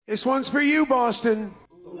This one's for you, Boston.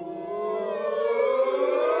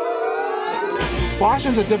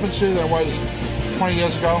 Boston's a different city than it was 20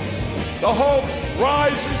 years ago. The hope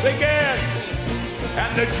rises again,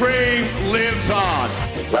 and the dream lives on.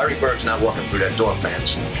 Larry Bird's not walking through that door,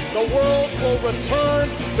 fans. The world will return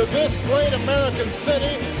to this great American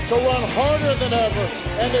city to run harder than ever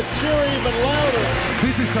and to cheer even louder.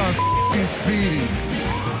 This is our f***ing city.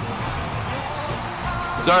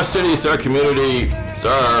 It's our city, it's our community, it's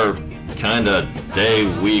our kind of day,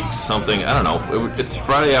 week, something. I don't know. It's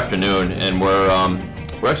Friday afternoon, and we're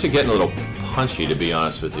actually getting a little punchy, to be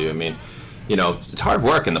honest with you. I mean, you know, it's hard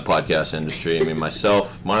work in the podcast industry. I mean,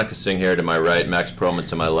 myself, Monica Singh here to my right, Max Perlman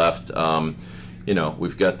to my left. You know,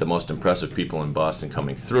 we've got the most impressive people in Boston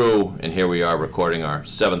coming through, and here we are recording our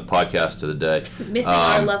 7th podcast of the day. Missing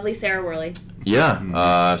our lovely Sarah Worley.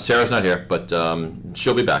 Yeah, Sarah's not here, but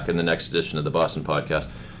she'll be back in the next edition of the Boston podcast.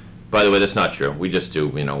 By the way, that's not true. We just do,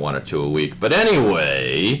 1 or 2 a week. But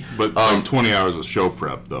anyway... But like 20 hours of show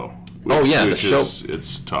prep, though. The show...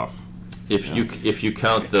 It's tough. If you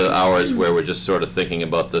count the hours where we're just sort of thinking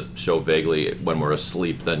about the show vaguely when we're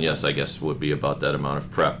asleep, then yes, I guess it would be about that amount of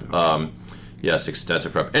prep. Yes,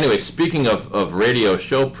 extensive prep. Anyway, speaking of radio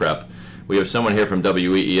show prep, we have someone here from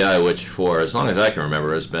WEEI, which for as long as I can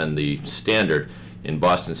remember has been the standard in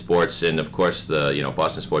Boston sports, and of course the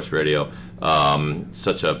Boston Sports Radio,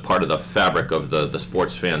 such a part of the fabric of the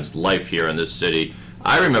sports fans' life here in this city.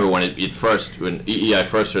 I remember when when EEI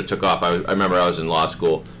first sort of took off. I remember I was in law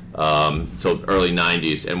school, so early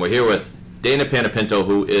 '90s, and we're here with Dana Panepinto,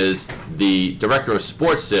 who is the director of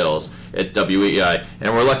sports sales at WEEI,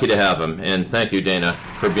 and we're lucky to have him. And thank you, Dana,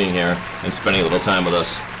 for being here and spending a little time with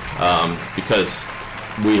us, because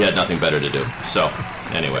we had nothing better to do. So.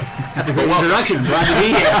 Anyway. That's a great introduction. Glad to be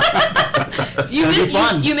here.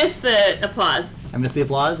 You missed the applause. I missed the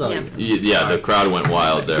applause? Oh, yeah, the crowd went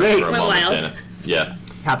wild there Great. for a moment, Dana. Yeah.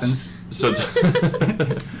 Happens. To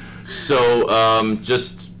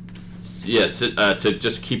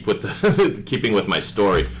just keep with keeping with my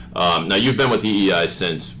story. Now, you've been with EEI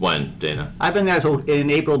since when, Dana? I've been there, so in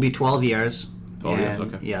April will be 12 years. 12 years,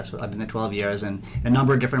 okay. Yeah, so I've been there 12 years and a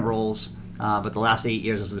number of different roles. But the last 8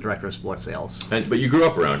 years as the director of sports sales. But you grew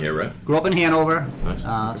up around here, right? Grew up in Hanover,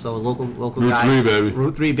 nice. So local Route guy. 3, baby.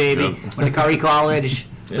 Route 3, baby. Yep. Went to Curry College,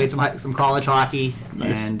 Yeah. played some college hockey,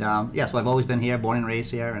 Nice. and so I've always been here, born and raised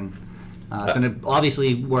here, and it's been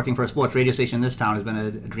obviously working for a sports radio station in this town has been a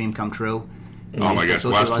dream come true. Oh my gosh, the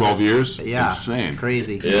last 12 years? Yeah, insane,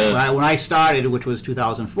 crazy. Yeah. When I started, which was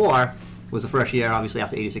 2004. Was the first year, obviously,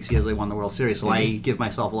 after 86 years, they won the World Series. So I give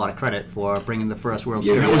myself a lot of credit for bringing the first World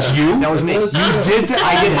Series. That was you? That was me. You did that?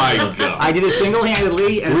 I did it. Oh my God. I did it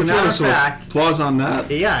single-handedly, and as a matter of fact... Applause on that?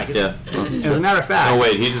 Yeah. Yeah. As a matter of fact... Oh,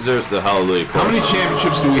 wait, he deserves the hallelujah. How many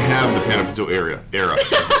championships do we have in the Panepinto era?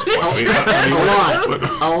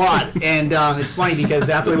 A lot. And it's funny because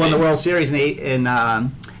after we won the World Series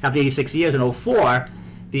after 86 years in 2004,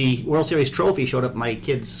 the World Series trophy showed up at my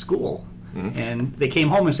kid's school. Mm-hmm. And they came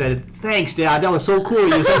home and said, "Thanks, Dad. That was so cool.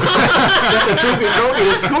 You sent the trophy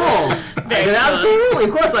to school." I said, "Absolutely,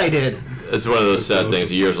 of course I did." It's one of those sad things.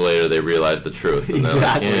 Years later, they realize the truth. And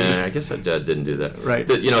exactly. Like, yeah, I guess our dad didn't do that. Right.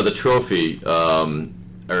 The trophy.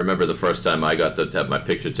 I remember the first time I got to have my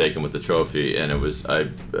picture taken with the trophy, and it was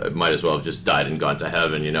I might as well have just died and gone to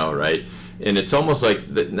heaven, right? And it's almost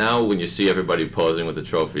like that now when you see everybody posing with the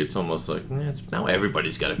trophy, it's almost like now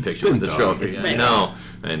everybody's got a picture with the trophy. I know.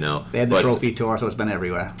 They had the trophy tour, so it's been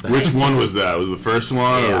everywhere. Which one was that? Was it the first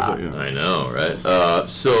one? Yeah. Or was it, I know, right?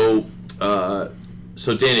 So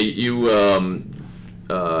Dana, you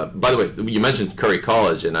by the way, you mentioned Curry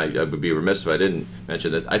College, and I would be remiss if I didn't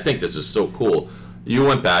mention that. I think this is so cool. You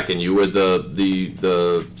went back and you were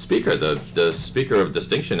the speaker, the speaker of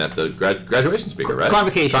distinction at the graduation speaker, right?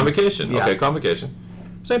 Convocation. Convocation. Yeah. Okay, convocation.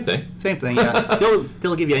 Same thing. Yeah.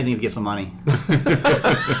 They'll give you anything to give some money.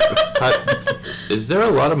 Is there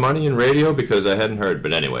a lot of money in radio? Because I hadn't heard.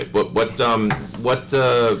 But anyway, what was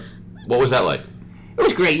that like? It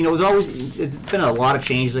was great. It's been a lot of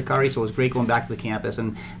changes at Curry, so it was great going back to the campus.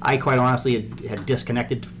 And I quite honestly had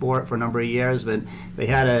disconnected for a number of years, but they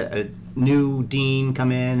had a new dean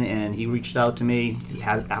come in, and he reached out to me. He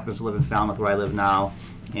happens to live in Falmouth, where I live now,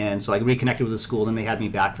 and so I reconnected with the school. Then they had me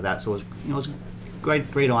back for that, so it was a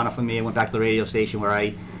great honor for me. I went back to the radio station where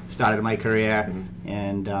I started my career,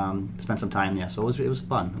 and spent some time there. So it was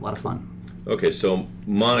fun, a lot of fun. Okay, so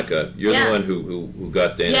Monica, you're the one who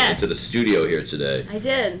got Dana into the studio here today. I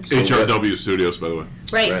did. So HRW Studios, by the way.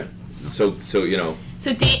 Right. So So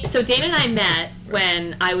Dana and I met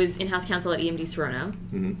when I was in-house counsel at EMD Serrano.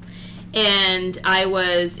 Mm-hmm. And I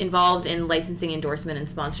was involved in licensing, endorsement, and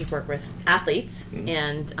sponsorship work with athletes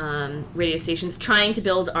and radio stations, trying to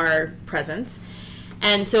build our presence.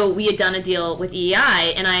 And so we had done a deal with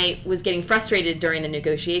EEI, and I was getting frustrated during the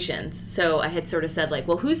negotiations. So I had sort of said, like,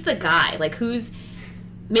 well, who's the guy? Like,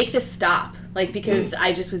 make this stop? Like, because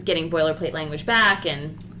I just was getting boilerplate language back,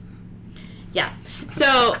 and yeah.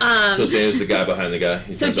 So So Dana's the guy behind the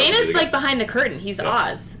guy? So Dana's like behind the curtain. He's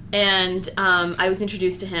Oz. And I was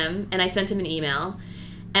introduced to him, and I sent him an email.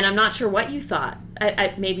 And I'm not sure what you thought.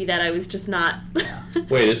 Maybe that I was just not...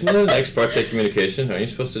 Wait, isn't that an ex parte communication? Aren't you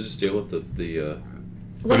supposed to just deal with the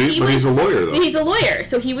Well, but he's a lawyer, though. He's a lawyer,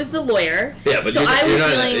 so he was the lawyer. Yeah, but so you're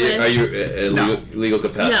not. with, are you in legal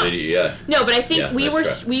capacity? No. Yeah. No, but I think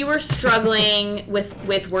nice we were struggling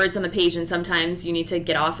with words on the page, and sometimes you need to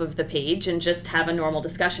get off of the page and just have a normal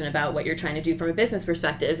discussion about what you're trying to do from a business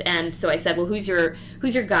perspective. And so I said, well, who's your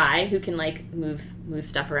guy who can like move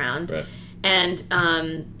stuff around? Right. And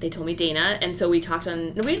they told me Dana, and so we talked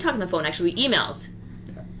on. No, we didn't talk on the phone. Actually, we emailed.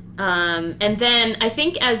 And then I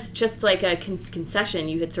think as just like a concession,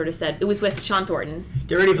 you had sort of said, it was with Sean Thornton.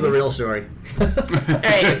 Get ready for the real story. All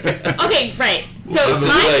right. Okay, right. So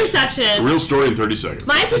my perception... Real story in 30 seconds.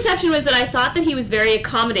 My perception was that I thought that he was very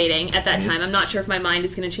accommodating at that time. I'm not sure if my mind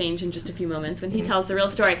is going to change in just a few moments when he tells the real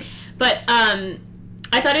story. But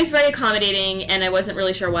I thought he was very accommodating, and I wasn't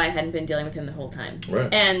really sure why I hadn't been dealing with him the whole time.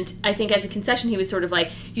 Right. And I think as a concession, he was sort of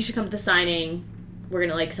like, you should come to the signing. We're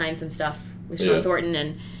going to like sign some stuff with Sean Thornton,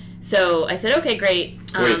 and... So I said, okay, great.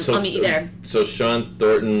 I'll meet you there. So Sean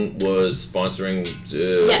Thornton was sponsoring...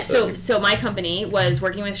 So my company was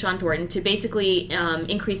working with Sean Thornton to basically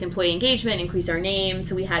increase employee engagement, increase our name.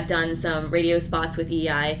 So we had done some radio spots with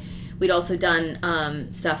EEI. We'd also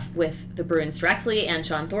done stuff with the Bruins directly and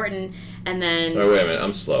Sean Thornton. And then... Oh, wait a minute.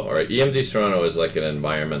 I'm slow. All right. EMD Toronto is like an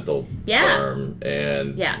environmental firm.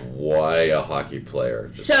 And why a hockey player?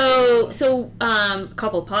 So a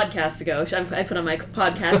couple podcasts ago, I put on my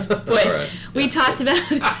podcast voice. Right. We talked about...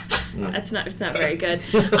 It's not very good.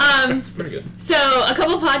 It's pretty good. So a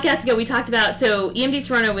couple podcasts ago, we talked about... So EMD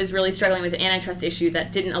Toronto was really struggling with an antitrust issue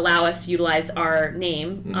that didn't allow us to utilize our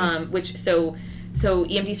name, So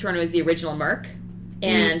EMD Toronto is the original Merck,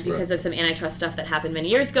 and because of some antitrust stuff that happened many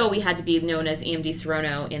years ago, we had to be known as EMD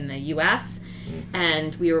Toronto in the U.S.,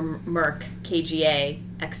 and we were Merck KGA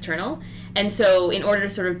external. And so in order to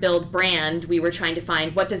sort of build brand, we were trying to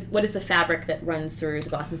find what is the fabric that runs through the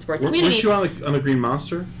Boston sports community. Weren't you on the Green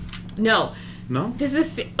Monster? No. No? This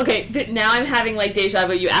is okay. Now I'm having like deja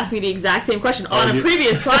vu. You asked me the exact same question on a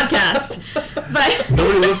previous podcast, but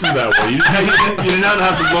nobody listened to that one. You did not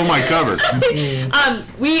have to blow my cover.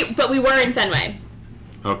 We were in Fenway.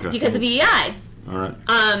 Okay. Because of EEI. All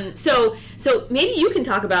right. So maybe you can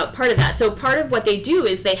talk about part of that. So part of what they do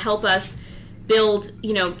is they help us build.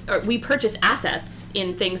 We purchase assets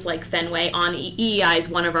in things like Fenway. On EEI is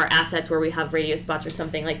one of our assets where we have radio spots or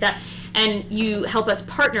something like that. And you help us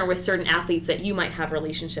partner with certain athletes that you might have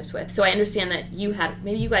relationships with. So I understand that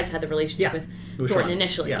maybe you guys had the relationship with Thornton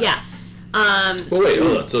initially. Yeah. Well, wait,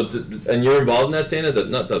 hold on. So, and you're involved in that, Dana?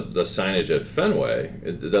 Not the signage at Fenway.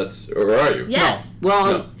 Or are you? Yes. No. Well,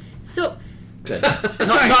 no. So.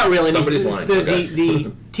 not really. Somebody's lying.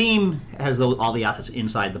 The team has all the assets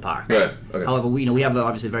inside the park. Right. Okay. However, we have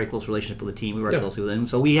obviously a very close relationship with the team. We work closely with them,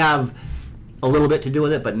 so we have a little bit to do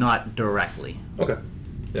with it, but not directly. Okay.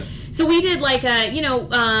 Yeah. So we did like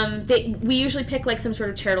we usually pick like some sort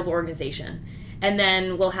of charitable organization, and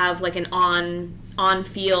then we'll have like an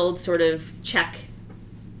on-field sort of check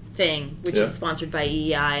thing, which is sponsored by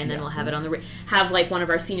EEI, and then we'll have it on have like one of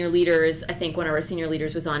our senior leaders. I think one of our senior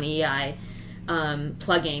leaders was on EEI,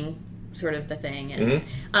 plugging sort of the thing,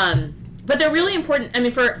 and but they're really important. I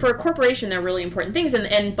mean, for a corporation, they're really important things,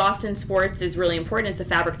 and Boston sports is really important. It's a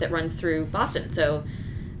fabric that runs through Boston, so.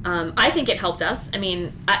 I think it helped us. I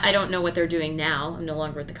mean, I don't know what they're doing now. I'm no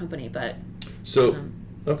longer at the company, but...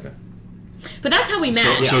 okay. But that's how we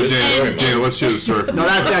met. So Dana, let's hear the story. No,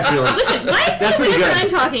 that's actually... Listen, why is it whenever I'm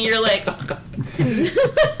talking, you're like...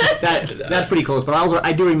 That's pretty close. But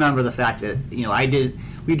I do remember the fact that,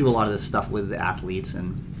 we do a lot of this stuff with the athletes,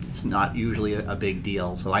 and it's not usually a big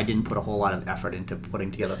deal. So I didn't put a whole lot of effort into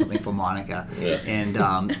putting together something for Monica.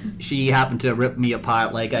 And she happened to rip me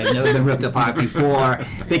apart like I've never been ripped apart before,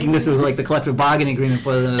 thinking this was like the collective bargaining agreement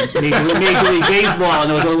for the Major League Baseball, and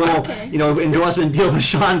there was a little, endorsement deal with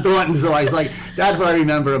Sean Thornton. So I was like, that's what I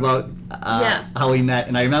remember about how we met.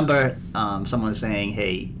 And I remember someone saying,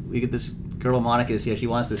 hey, we get this girl Monica's here, she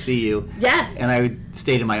wants to see you. Yes. And I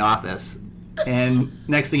stayed in my office. And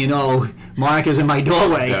next thing you know, Monica's in my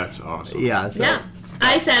doorway. That's awesome. Yeah. So. Yeah.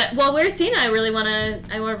 I said, well, where's Tina? I really want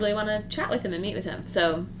to chat with him and meet with him.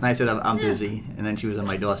 So. And I said, I'm busy. And then she was on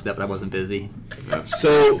my doorstep, but I wasn't busy.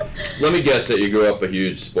 So, let me guess that you grew up a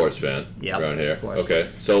huge sports fan around here. Of course. Okay.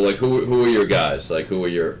 So, like, who were your guys? Like, who were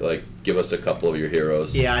your, like, give us a couple of your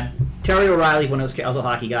heroes. Yeah, Terry O'Reilly. I was a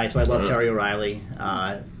hockey guy, so I love Terry O'Reilly.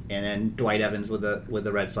 And then Dwight Evans with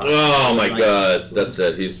the Red Sox. Oh my God, that's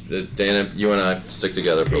it. He's Dana. You and I stick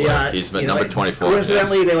together for life. He's number 24.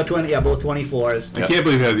 Coincidentally, they were both 24s. I can't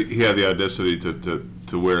believe he had the audacity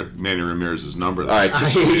to wear Manny Ramirez's number. All right,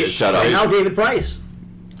 just shut up. And now David Price.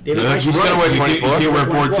 He's going to wear 24. He can't wear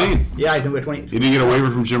 14. Yeah, he's going to wear 20. He didn't get a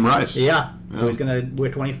waiver from Jim Rice. Yeah, so he's going to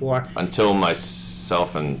wear 24. Until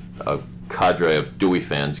myself and a cadre of Dewey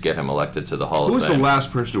fans get him elected to the Hall of Fame. Who was the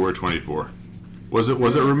last person to wear 24? Was it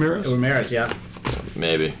Ramirez? Ramirez, yeah.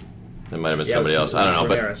 Maybe. It might have been somebody else. I don't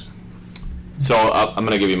know. Ramirez. So I'm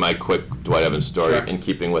going to give you my quick Dwight Evans story in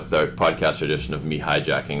keeping with the podcast tradition of me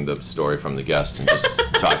hijacking the story from the guest and just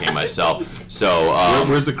talking myself. So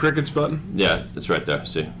where's the crickets button? Yeah, it's right there.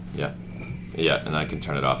 See? Yeah. Yeah, and I can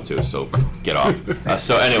turn it off too, so get off.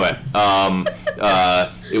 So anyway,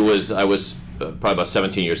 I was probably about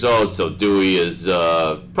 17 years old, so Dewey is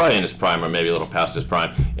probably in his prime or maybe a little past his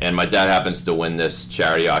prime, and my dad happens to win this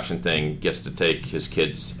charity auction thing, gets to take his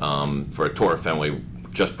kids for a tour of Fenway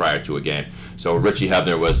just prior to a game. So Richie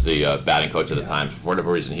Hebner was the batting coach at the time. For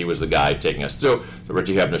whatever reason, he was the guy taking us through. So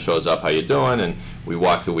Richie Hebner shows up, how you doing? And we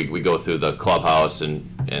walk through, we go through the clubhouse, and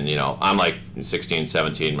you know, I'm like 16,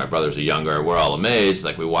 17, my brothers are younger, we're all amazed.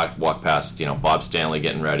 Like we walk past, you know, Bob Stanley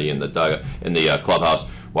getting ready in the clubhouse,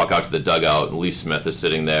 walk out to the dugout, and Lee Smith is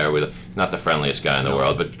sitting there with, not the friendliest guy in the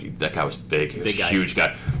world, but that guy was big. He was a huge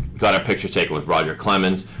guy. Got our picture taken with Roger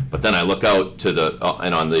Clemens, but then I look out to the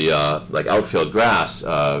and on the like outfield grass,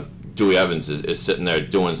 Dewey Evans is sitting there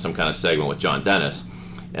doing some kind of segment with John Dennis,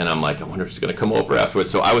 and I'm like, I wonder if he's going to come over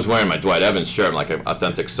afterwards. So I was wearing my Dwight Evans shirt, like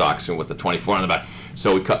authentic socks, and with the 24 on the back.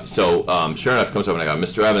 So sure enough, comes over and I go,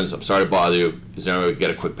 Mr. Evans, I'm sorry to bother you. Is there any way we can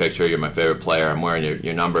get a quick picture? You're my favorite player. I'm wearing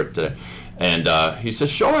your number today. And he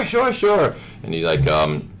says, sure. And he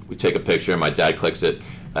we take a picture, and my dad clicks it.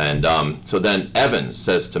 And so then Evans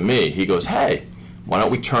says to me, he goes, hey, why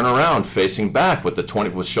don't we turn around facing back with the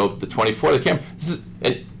 20, we'll show the 24 to the camera.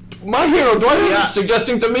 And my hero, Dwight Evans,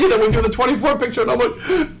 suggesting to me that we do the 24 picture, and I'm like,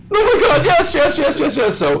 oh my God, yes.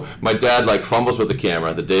 So my dad fumbles with the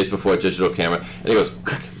camera the days before digital camera, and he goes,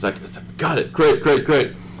 it's like, got it, great.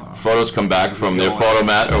 Photos come back from their photo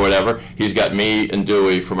mat or whatever. He's got me and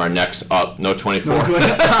Dewey from our necks up, no 24.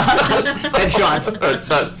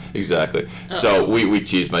 Headshots. Exactly. So we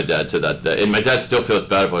teased my dad to that day. And my dad still feels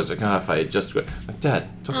bad about it. He's like, if I had just... Like, Dad,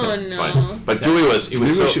 it's okay, it's fine. But Dewey was...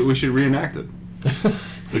 We should reenact it.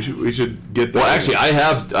 we should get that. Well, actually, I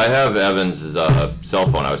have Evans' cell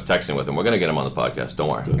phone. I was texting with him. We're going to get him on the podcast. Don't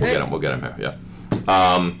worry. Okay. We'll get him here, yeah.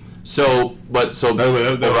 O'Reilly...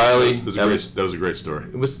 That was a great story.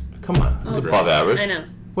 It was... Come on. It was above average. I know.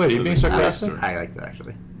 Wait, are you being sarcastic? I like that,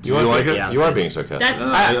 actually. You like it? Yeah, you are being sarcastic.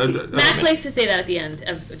 Max likes to say that at the end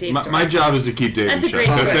of Dave's story. My job is to keep Dave in check.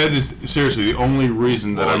 That is seriously the only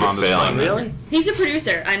reason that I'm on this line. Really? He's a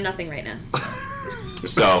producer. I'm nothing right now.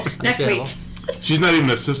 So next week. She's not even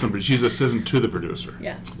an assistant, but she's assistant to the producer.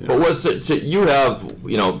 Yeah. But so you have,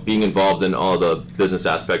 being involved in all the business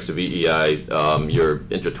aspects of WEEI, you're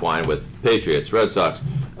intertwined with Patriots, Red Sox.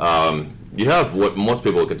 You have what most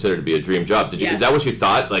people would consider to be a dream job. Is that what you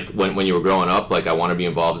thought, when you were growing up? I want to be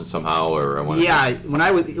involved in somehow, or I want to... Yeah, when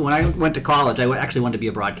I went to college, I actually wanted to be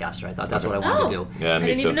a broadcaster. I thought that's what I wanted to do. Yeah, me I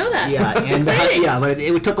didn't too. even know that. Yeah, and but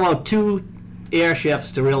it took about 2 air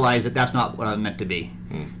shifts to realize that that's not what I meant to be.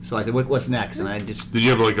 So I said, what's next? And I just... Did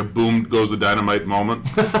you have a boom goes the dynamite moment?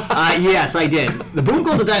 Yes, I did. The boom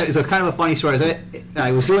goes the dynamite is a kind of a funny story.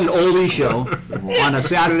 I was doing an oldie show on a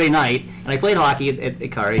Saturday night, and I played hockey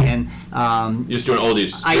at Curry. And you're just doing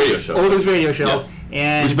oldies radio show. Oldies radio show. Yeah.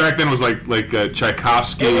 And which back then was like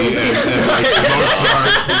Tchaikovsky and Mozart.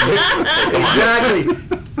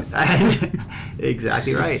 Exactly.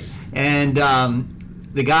 Exactly right. And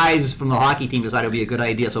the guys from the hockey team decided it would be a good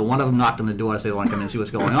idea, so one of them knocked on the door and said, "I want to come in and see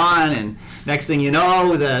what's going on." And next thing you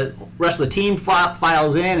know, the rest of the team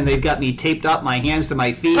files in, and they've got me taped up, my hands to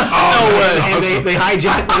my feet. And they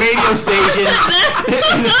hijacked the radio station.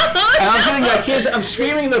 and I'm sitting back here, I'm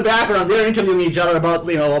screaming in the background. They're interviewing each other about,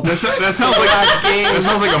 That sounds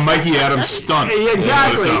like a Mikey Adams stunt.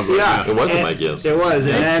 Exactly. Yeah. It was a Mikey Adams. It was,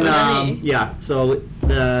 and then so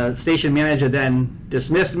the station manager then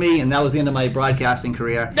dismissed me, and that was the end of my broadcasting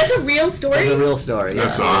career. That's a real story? That's a real story.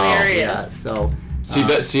 That's yeah. awesome. Hilarious. Yeah, so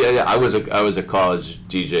I was a college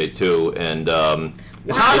DJ too, and I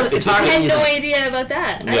had no idea about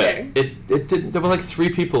that either. It didn't. There were like 3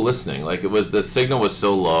 people listening. Like the signal was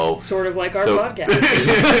so low. Sort of like our podcast.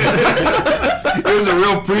 It was a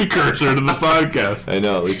real precursor to the podcast. I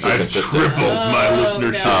know. At least I tripled my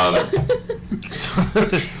listenership.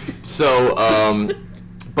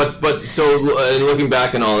 But looking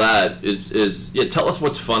back and all that is tell us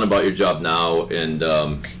what's fun about your job now and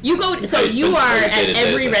you go so you are at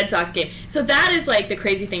every Red Sox game. So that is like the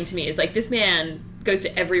crazy thing to me is like this man goes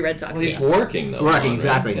to every Red Sox game. He's working though. Working,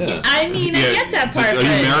 exactly. Right? Yeah. I mean, I get that part. Are you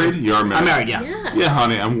married? You are married. I'm married, yeah. Yeah,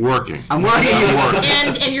 honey, I'm working. I'm working.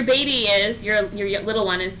 And your baby is your little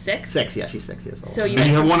one is 6. 6, yeah, she's 6 years old. So you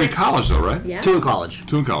have one in college though, right? Yeah. 2 in college.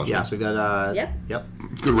 2 in college. Yeah, so we got Yep.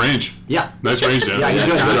 Good range. Yeah. Nice range there. Yeah, you're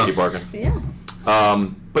good. Good. Keep working. Yeah.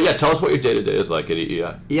 But yeah, tell us what your day to day is like at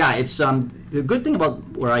EEI. Yeah, it's the good thing about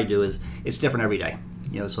what I do is it's different every day.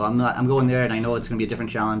 So I'm going there, and I know it's going to be a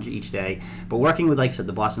different challenge each day. But working with, like I said,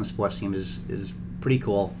 the Boston sports team is pretty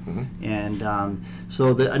cool. Mm-hmm. And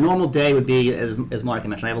so a normal day would be, as Mark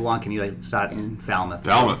mentioned, I have a long commute. I start in Falmouth.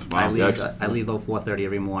 Falmouth, wow. I leave about 4:30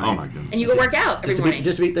 every morning. Oh my goodness! And you go work out every morning.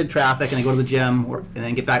 Just to beat the traffic, and I go to the gym, and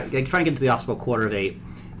then get back. I try and get to the office about 7:45.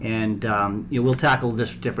 And we'll tackle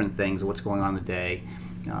different things of what's going on in the day,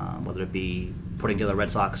 whether it be putting together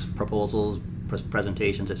Red Sox proposals,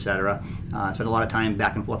 presentations, etc. I spent a lot of time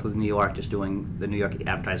back and forth with New York, just doing the New York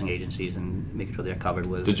advertising agencies and making sure they're covered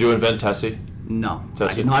with. Did you invent Tessie? No,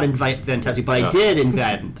 Tessie? I did not invent Tessie, but I did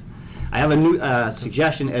invent. I have a new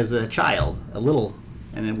suggestion as a child, a little,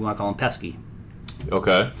 and then we want to call him Pesky.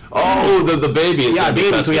 Okay. Oh, the baby is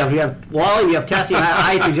baby. Pesky. So we have Wally, we have Tessie, and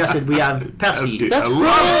I suggested we have Pesky. That's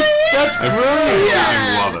brilliant. That's brilliant. Yeah.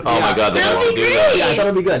 I love it. Oh my God, that would be great. Yeah, I thought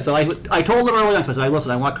it would be good. So I told them early on, so I said,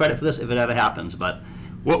 listen, I want credit for this if it ever happens, but...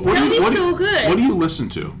 That would be so good. What do you listen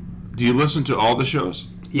to? Do you listen to all the shows?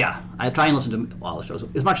 Yeah, I try and listen to all the shows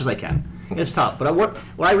as much as I can. It's tough, but what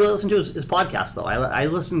I really listen to is podcasts. Though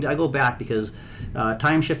I go back because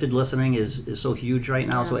time shifted listening is so huge right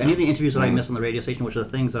now. So any of the interviews that I miss on the radio station, which are the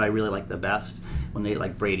things that I really like the best, when they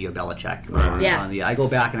like Brady or Belichick, I go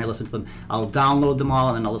back and I listen to them. I'll download them all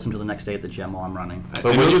and then I'll listen to them the next day at the gym while I'm running.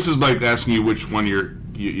 But this is like asking you which one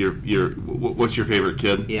what's your favorite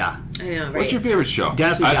kid? Yeah, I know. Right? What's your favorite show?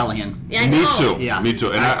 Dennis and Callahan. Yeah, I know. Me too. Yeah. Me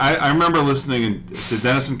too. And I remember listening to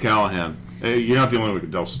Dennis and Callahan. You're not the only one who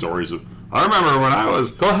can tell stories of. I remember when I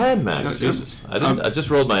was. Go ahead, Max. Jesus, I didn't. I just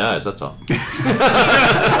rolled my eyes. That's all.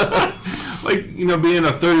 Like being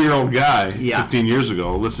a 30-year-old guy 15 years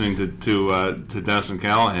ago, listening to Dennis and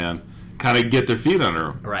Callahan, kind of get their feet under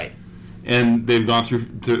them. Right. And they've gone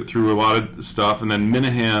through a lot of stuff, and then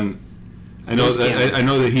Minahan. I know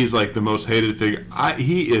that he's like the most hated figure.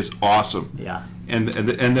 He is awesome. Yeah. And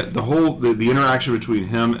the whole the interaction between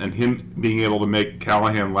him and him being able to make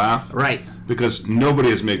Callahan laugh. Right. Because nobody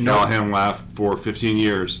has made Callahan laugh for 15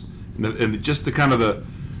 years, and just the kind of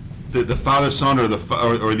the father-son or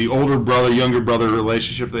the older brother younger brother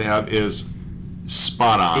relationship they have is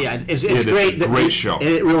spot on. Yeah, it's great. It's a great show.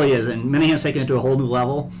 It really is, and Minahan's taken it to a whole new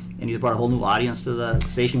level, and he's brought a whole new audience to the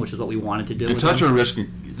station, which is what we wanted to do. And Touch and Risk,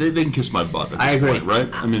 they can kiss my butt at this point, right?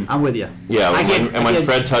 I mean, I'm with you. Yeah, when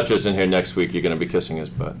Fred Touch is in here next week, you're going to be kissing his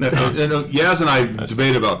butt. Yaz and I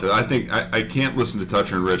debate about that. I think I can't listen to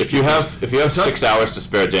Toucher and Rich. If you have 6 hours to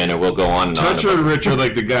spare, Dana, we'll go on. Toucher and Rich are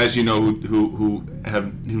like the guys who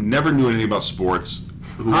never knew anything about sports,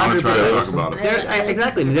 who want to try to talk about it.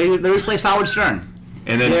 Exactly. They replaced Howard Stern.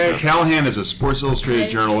 And then Callahan is a Sports Illustrated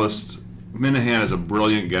journalist. Minahan is a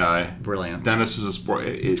brilliant guy. Brilliant. Dennis is a sport.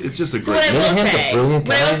 It's just a great. Minahan's a brilliant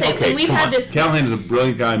guy. What I will say, okay, we've had this. Callahan is a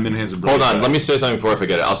brilliant guy. Minahan's a brilliant guy. Hold on, let me say something before I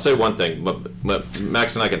forget it. I'll say one thing. But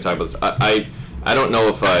Max and I can talk about this. I don't know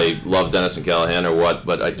if I love Dennis and Callahan or what,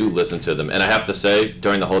 but I do listen to them. And I have to say,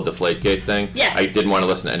 during the whole Deflategate thing, yes. I didn't want to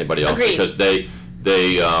listen to anybody else. Agreed. Because they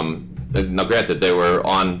now granted they were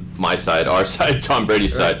on my side, our side, Tom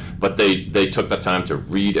Brady's side, but they took the time to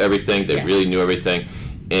read everything. They really knew everything.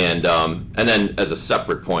 And then as a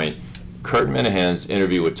separate point, Kurt Minahan's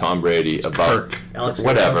interview with Tom Brady about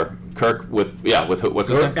whatever. Kirk with what's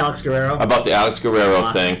his name? Alex Guerrero. About the Alex Guerrero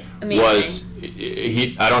thing. Amazing. Was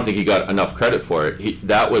I don't think he got enough credit for it.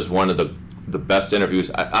 That was one of the best interviews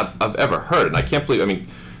I've ever heard, and I can't believe. I mean,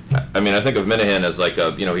 I think of Minahan as like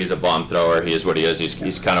he's a bomb thrower. He is what he is.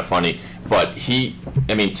 He's kind of funny, but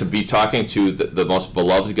to be talking to the most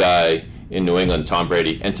beloved guy in New England, Tom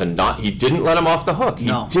Brady, and he didn't let him off the hook. He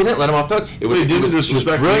didn't let him off the hook. It was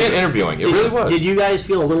brilliant interviewing. It really was. Did you guys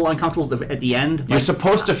feel a little uncomfortable at the end? You're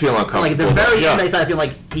supposed to feel uncomfortable. Like at the very end, I feel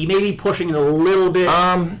like he may be pushing it a little bit.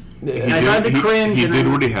 And I started to cringe. He and did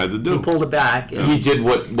then what he had to do. He pulled it back. He did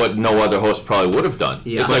what no other host probably would have done.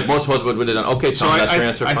 Yeah. It's like most hosts would have done. Okay, Tom, that's your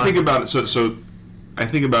answer. I fine. think about it. So I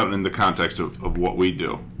think about it in the context of what we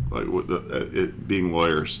do, like it being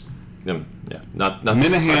lawyers. Yeah, not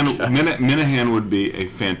Minahan would be a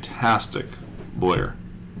fantastic lawyer.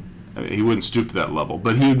 I mean, he wouldn't stoop to that level,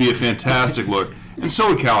 but he would be a fantastic lawyer. And so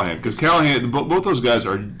would Callahan, because Callahan, both those guys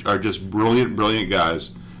are just brilliant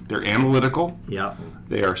guys. They're analytical. Yeah.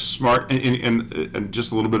 They are smart, and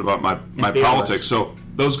just a little bit about my fearless. politics. So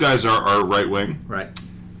those guys are right wing. Right.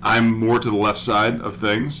 I'm more to the left side of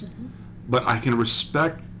things, but I can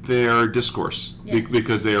respect their discourse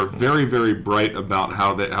because they are very, very bright about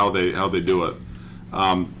how they do it.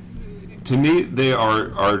 To me, they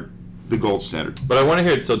are the gold standard. But I want to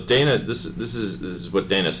hear it. So Dana, this is what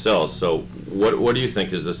Dana sells. So what do you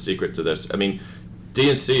think is the secret to this? I mean,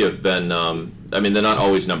 DNC have been. I mean, they're not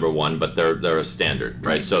always number one, but they're a standard,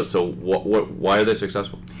 right? So why are they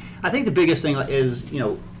successful? I think the biggest thing is,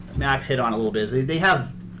 Max hit on a little bit, is they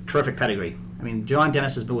have terrific pedigree. I mean, John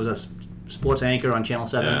Dennis was a sports anchor on Channel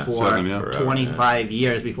 7 for 25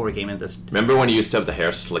 years before he came into this. Remember when he used to have the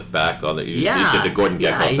hair slicked back on the you did the Gordon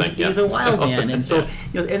Gekko thing? He's a wild man, and so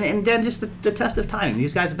and then just the test of time.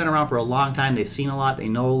 These guys have been around for a long time. They've seen a lot. They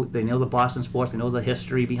know the Boston sports. They know the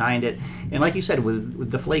history behind it. And like you said, with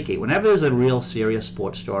the Deflategate, whenever there's a real serious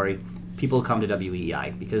sports story, people come to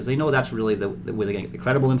WEEI because they know that's really where they're going to get the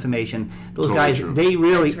credible information. Those totally guys, true. they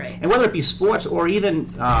really, That's right. and whether it be sports or even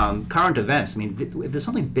current events. I mean, if there's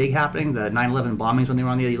something big happening, the 9/11 bombings when they were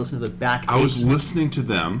on there, you listen to the back. I was listening to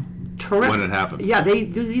them when it happened. Yeah,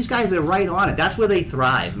 these guys are right on it. That's where they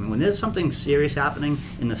thrive. I mean, when there's something serious happening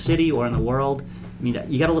in the city or in the world, I mean,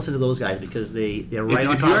 you got to listen to those guys because they're right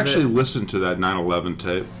on top of it. If you actually listen to that 9/11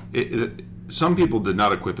 tape, some people did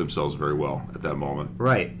not acquit themselves very well at that moment.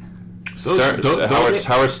 Right.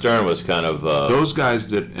 Howard Stern was kind of. Those guys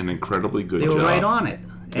did an incredibly good job. They were right on it.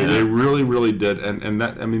 And they really, really did, and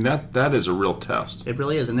that is a real test. It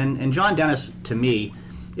really is. And John Dennis, to me,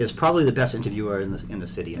 is probably the best interviewer in the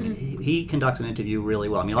city. I mean, he conducts an interview really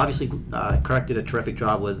well. I mean, obviously, Kirk did a terrific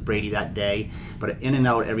job with Brady that day, but in and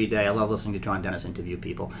out every day, I love listening to John Dennis interview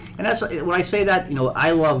people. And that's when I say that,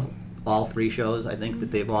 I love all three shows. I think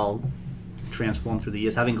that they've all transformed through the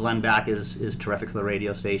years. Having Glenn back is terrific for the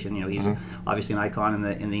radio station. He's obviously an icon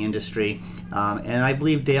in the industry, and I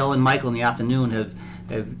believe Dale and Michael in the afternoon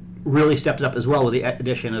have really stepped it up as well with the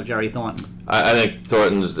addition of Jerry Thornton. I think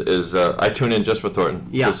Thornton's is. I tune in just for Thornton.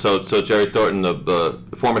 Yeah. So Jerry Thornton, the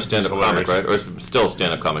former stand-up comic, right, or still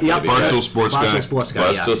stand-up comic? Yeah. Maybe, Barstool right? Sports guy.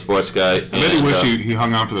 Barstool Sports guy. I bet he wish he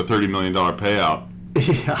hung on for the $30 million payout.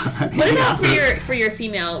 What about for your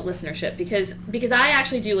female listenership? Because I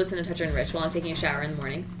actually do listen to Toucher and Rich while I'm taking a shower in the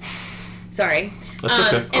mornings. Sorry.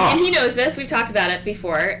 That's okay. And he knows this. We've talked about it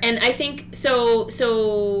before. And I think so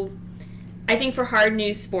I think for hard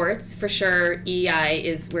news sports, for sure, EEI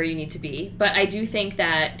is where you need to be. But I do think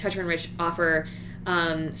that Toucher and Rich offer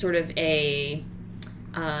sort of a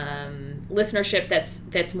listenership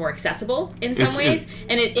that's more accessible in some ways,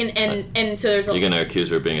 and so there's. You're gonna accuse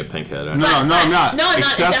her of being a pinkhead, aren't you? No, I'm not. No, I'm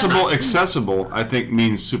not. Accessible, I think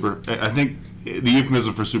means super. I think the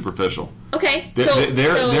euphemism for superficial. Okay,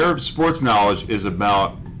 Their sports knowledge is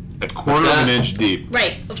about a quarter of an inch deep.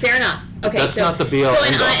 Right. Fair enough. Okay. That's not the be all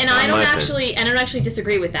end all. And I don't actually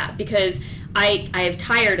disagree with that because I have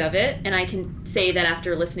tired of it, and I can say that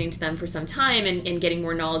after listening to them for some time and getting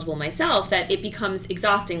more knowledgeable myself, that it becomes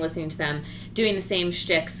exhausting listening to them doing the same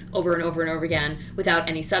shticks over and over and over again without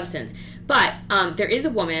any substance. But there is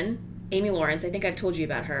a woman, Amy Lawrence, I think I've told you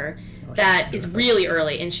about her, that is really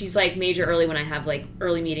early, and she's like major early when I have like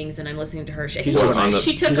early meetings and I'm listening to her. She took DA's spot on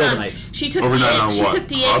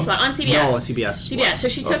CBS. No, on CBS. CBS. So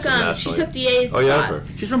she took DA's spot.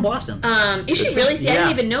 She's from Boston. Is she really? See, I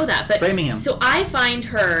didn't even know that. But Framingham. So I find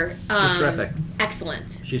her she's terrific.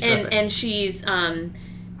 Excellent. She's terrific. And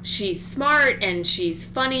she's smart and she's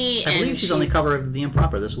funny. I believe she's on the cover of The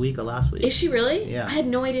Improper this week or last week. Is she really? Yeah. I had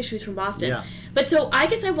no idea she was from Boston. Yeah. But so I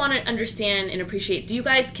guess I want to understand and appreciate, do you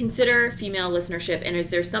guys consider female listenership, and is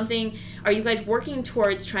there something, are you guys working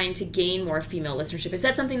towards trying to gain more female listenership? Is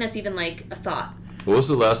that something that's even like a thought? What was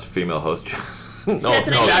the last female host?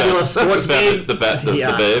 Fabulous Sports Babe. The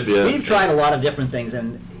Babe, yeah. We've tried a lot of different things,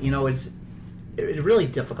 and it's really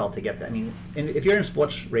difficult to get that. I mean, and if you're in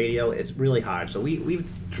sports radio, it's really hard. So we've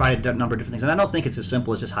tried a number of different things, and I don't think it's as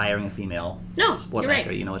simple as just hiring a female sports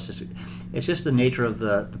anchor. Right. It's just the nature of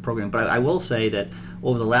the program. But I will say that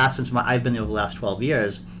over the last, I've been there over the last 12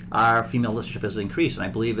 years, our female listenership has increased, and I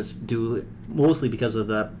believe it's due mostly because of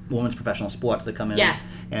the women's professional sports that come in. Yes.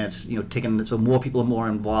 And it's taken, so more people are more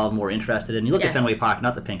involved, more interested. And you look at Fenway Park,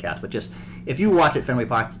 not the Pink Hats, but just if you watch at Fenway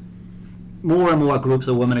Park, more and more groups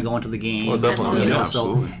of women are going to the game. Oh, definitely.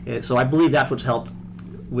 Absolutely. So I believe that's what's helped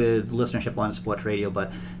with listenership on sports radio.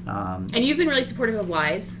 But and you've been really supportive of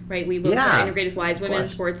WEEI, right? We both are integrated with WEEI, Women in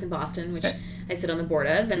Sports in Boston, which I sit on the board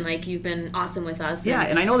of, and like you've been awesome with us.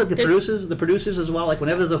 And I know that the producers as well. Like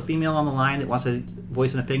whenever there's a female on the line that wants to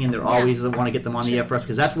voice an opinion, they're always want to get them on the air first,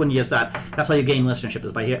 because that's when you start. That's how you gain listenership,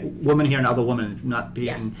 is by women hearing other women, not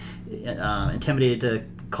being intimidated to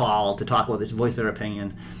call to talk about this, voice their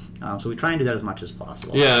opinion. So we try and do that as much as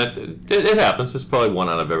possible. Yeah, it happens. It's probably 1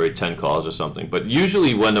 out of every 10 calls or something. But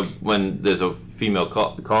usually when there's a female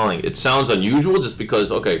calling, it sounds unusual just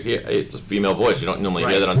because, it's a female voice. You don't normally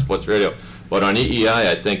hear that on sports radio. But on EEI,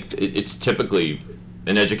 I think it's typically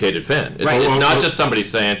an educated fan. It's not just somebody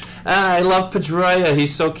saying, I love Pedroia,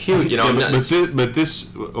 he's so cute. But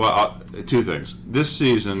this, two things. This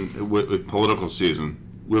season, with political season,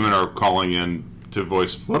 women are calling in to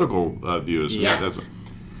voice political views. Yes.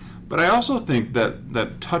 But I also think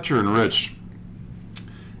that Toucher and Rich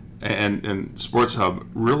and Sports Hub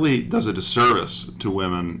really does a disservice to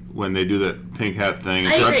women when they do that pink hat thing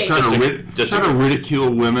and try to ridicule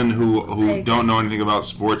women who don't know anything about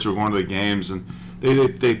sports or going to the games, and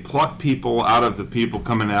they pluck people out of the people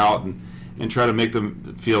coming out and try to make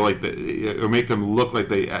them feel like or make them look like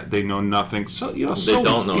they know nothing. So they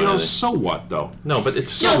don't know anything. So what though? No, but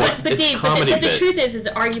it's but Dave, but the truth is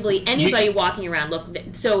arguably anybody walking around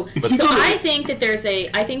I think that there's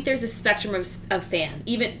a spectrum of fan,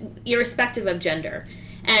 even irrespective of gender.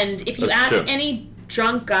 And if you ask any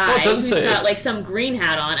drunk guy who's got like some green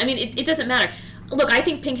hat on, I mean, it doesn't matter. Look, I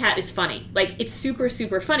think Pink Hat is funny. Like, it's super,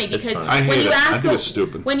 super funny because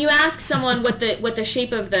when you ask someone what the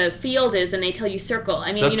shape of the field is and they tell you circle,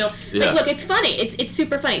 I mean, look, it's funny. It's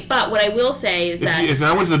super funny. But what I will say is that if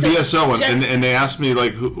I went to the BSO and they asked me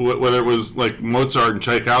like whether it was like Mozart and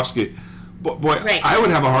Tchaikovsky, boy, I would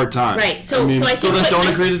have a hard time. Right. So I think then don't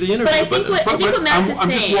agree to the interview. But I think what Max is saying.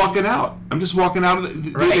 I'm just walking out.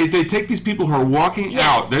 They take these people who are walking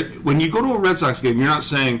out. When you go to a Red Sox game, you're not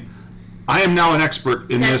saying, I am now an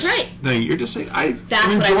expert in this thing. You're just saying, I'm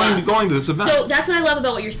enjoying going to this event. So that's what I love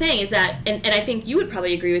about what you're saying is that, and I think you would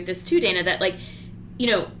probably agree with this too, Dana, that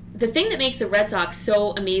the thing that makes the Red Sox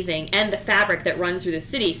so amazing and the fabric that runs through the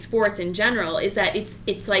city, sports in general, is that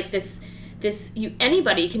it's like this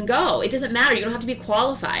anybody can go. It doesn't matter. You don't have to be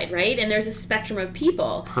qualified, right? And there's a spectrum of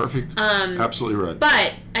people. Perfect. Absolutely right.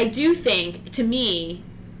 But I do think, to me,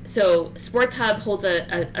 so Sports Hub holds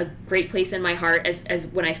a great place in my heart as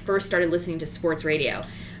when I first started listening to sports radio.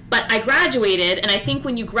 But I graduated, and I think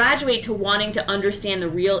when you graduate to wanting to understand the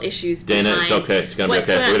real issues behind... Dana, it's okay. It's going to be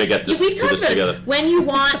okay. We're going to get this together. When you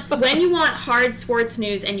want hard sports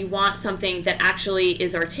news and you want something that actually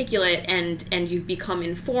is articulate and you've become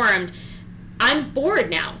informed, I'm bored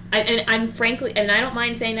now. I'm frankly, and I don't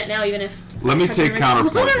mind saying that now, even if... Let me take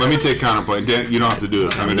counterpoint. Dan, you don't have to do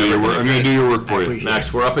this. I'm going to do your work. I'm going to do your work for you.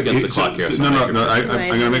 Max, we're up against the clock here. No. I'm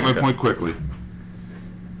going to make my point quickly.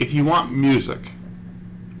 If you want music,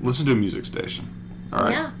 listen to a music station. All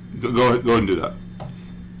right? Yeah. Go ahead and do that.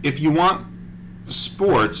 If you want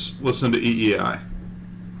sports, listen to EEI.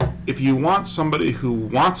 If you want somebody who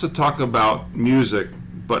wants to talk about music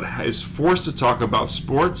but is forced to talk about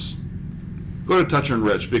sports, go to Toucher and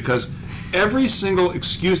Rich, because every single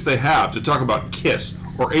excuse they have to talk about Kiss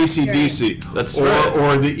or AC/DC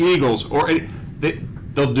or the Eagles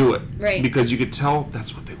they'll do it, right? Because you could tell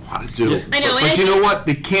that's what they want to do. Yeah. I know, but you know what?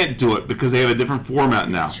 They can't do it because they have a different format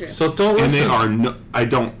now. That's true. So don't listen. And I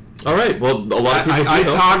don't. All right. Well, a lot of people. I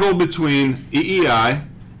toggle between EEI.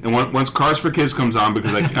 And once Cars for Kids comes on,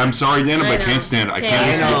 because I'm sorry, Dana, but I can't stand it. I can't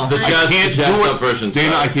listen. I can't do it.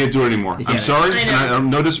 Dana, I can't do it anymore. I'm sorry.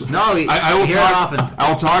 I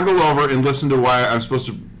will toggle over and listen to why I'm supposed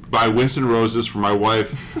to buy Winston Roses for my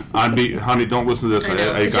wife. Honey, don't listen to this. I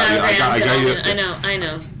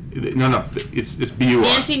know. No, it's BUR.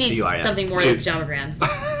 Nancy needs something more than pajamagrams.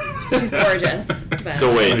 She's gorgeous. But.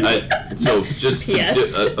 So wait, just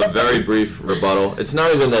a very brief rebuttal. It's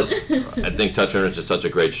not even that I think Toucher and Rich is such a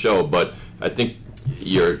great show, but I think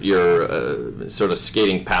you're sort of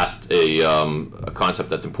skating past a concept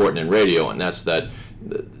that's important in radio, and that's that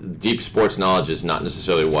deep sports knowledge is not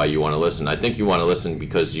necessarily why you want to listen. I think you want to listen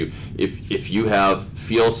because if you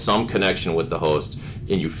feel some connection with the host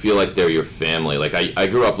and you feel like they're your family. Like I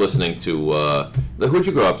grew up listening to who'd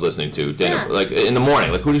you grow up listening to, Dana? Yeah. Like in the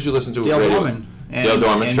morning, like who did you listen to? Dale Dorman. Dale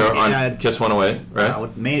Dorman, sure, on Kiss 108,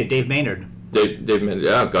 right? Dave Maynard.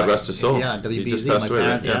 God rest his soul. Yeah, WBZ. He just passed away.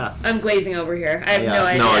 Parent, right? yeah. I'm glazing over here. I have no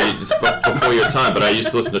idea. No, it's before your time. But I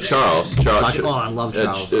used to listen to Charles. I love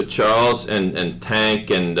Charles. Charles and Tank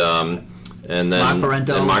and then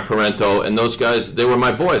Mark Parento and those guys. They were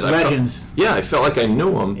my boys. Legends. I felt like I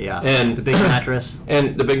knew them. Yeah. And the big mattress.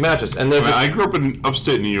 And the big mattress. And I grew up in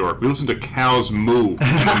upstate New York. We listened to cows moo in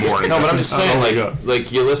the morning. No, but I'm just saying,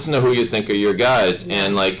 like you listen to who you think are your guys,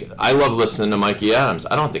 and like I love listening to Mikey Adams.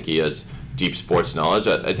 I don't think he has deep sports knowledge.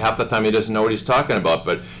 Half the time he doesn't know what he's talking about,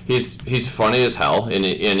 but he's funny as hell, and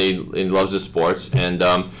he loves his sports. And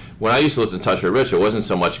when I used to listen to Touch with Rich, it wasn't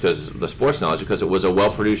so much because of the sports knowledge, because it was a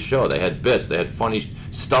well-produced show. They had bits, they had funny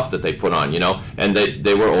stuff that they put on, and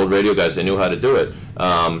they were old radio guys. They knew how to do it.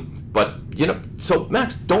 But so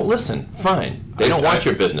Max, don't listen. Fine, they don't want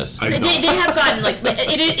your business. They have gotten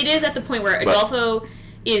it is at the point where Adolfo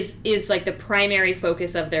is like the primary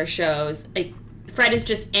focus of their shows. Like Fred is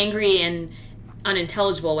just angry and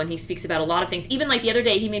unintelligible when he speaks about a lot of things. Even like the other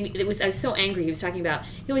day, I was so angry. He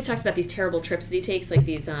always talks about these terrible trips that he takes, like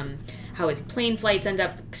these how his plane flights end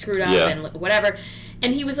up screwed up and whatever.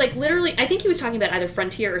 And he was like, literally, I think he was talking about either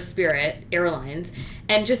Frontier or Spirit Airlines,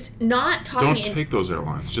 and just not talking. Don't take those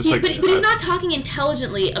airlines. But he's not talking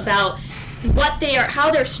intelligently about what they are,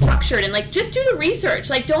 how they're structured, and like just do the research.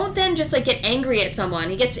 Like, don't then just like get angry at someone.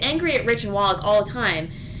 He gets angry at Rich and Wallach all the time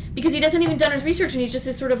because he doesn't even done his research, and he's just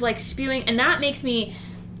this sort of like spewing. And that makes me,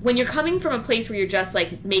 when you're coming from a place where you're just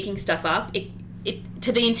like making stuff up, it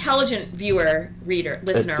to the intelligent viewer, reader,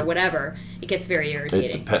 listener, whatever, it gets very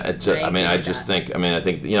irritating. I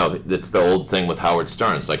think it's the old thing with Howard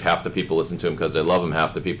Stern. It's like half the people listen to him because they love him,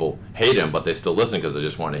 half the people hate him, but they still listen because they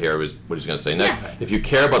just want to hear what he's going to say next. Yeah. If you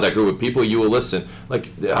care about that group of people, you will listen. Like,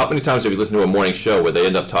 how many times have you listened to a morning show where they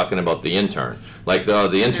end up talking about the intern? Like,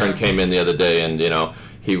 the intern came in the other day, and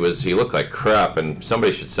he looked like crap, and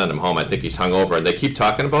somebody should send him home. I think he's hungover, and they keep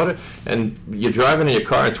talking about it. And you're driving in your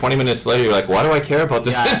car, and 20 minutes later, you're like, "Why do I care about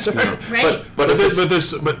this intern?" Right.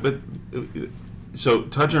 So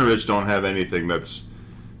Touch and Rich don't have anything that's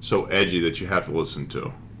so edgy that you have to listen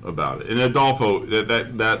to about it. And Adolfo,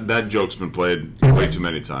 that joke's been played way too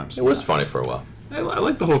many times. It was funny for a while. I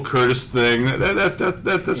like the whole Curtis thing.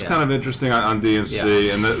 That's kind of interesting on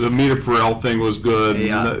DNC, and the Mita Perel thing was good.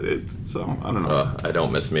 Yeah. So I don't know. I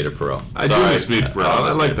don't miss Mita Perel. I do miss Mita Perel.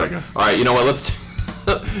 I like that guy. All right, you know what? Let's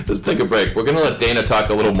take a break. We're gonna let Dana talk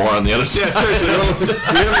a little more on the other side. Yeah, seriously.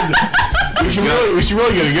 we should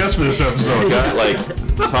really get a guest for this episode. Got like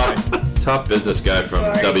top business guy from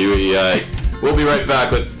WEEI. We'll be right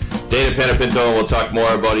back with Dana Panepinto, and we'll talk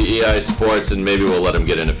more about EI sports, and maybe we'll let him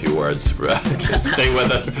get in a few words. Stay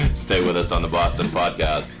with us. Stay with us on the Boston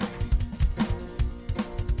Podcast.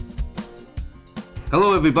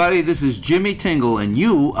 Hello, everybody. This is Jimmy Tingle, and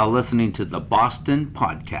you are listening to the Boston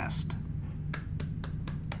Podcast.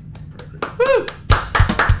 Woo!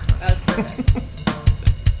 That was perfect.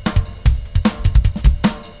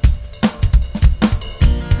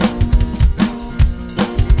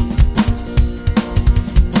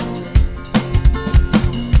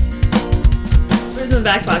 In the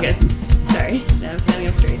back pocket. Sorry, I'm standing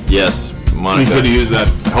up straight. Yes, Monica. You could have used that.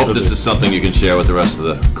 I hope this is something you can share with the rest of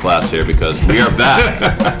the class here, because we are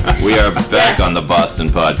back. We are back on the Boston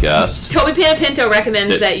Podcast. Toby Panepinto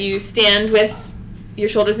recommends that you stand with your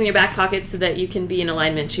shoulders in your back pockets so that you can be in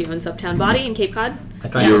alignment. She owns Uptown Body in Cape Cod.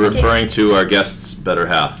 You're referring to our guest's better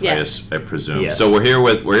half, yes. I presume. Yes. So we're here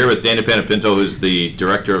with Dana Panepinto, who's the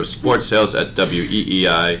director of sports sales at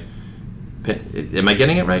WEEI. Am I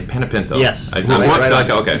getting it right? Panepinto. Yes. Okay.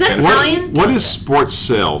 Is that Italian? What is sports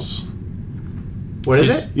sales? What is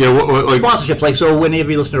it? Yeah, like Sponsorship. Like, so whenever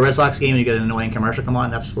you listen to a Red Sox game and you get an annoying commercial come on,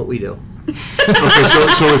 that's what we do. Okay,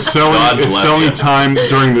 so it's selling time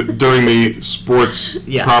during the sports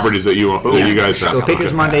properties that you guys have. So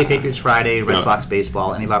Patriots Monday, Patriots Friday, Red Sox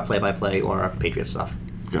baseball, any of our play-by-play or our Patriots stuff.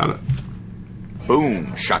 Got it. Boom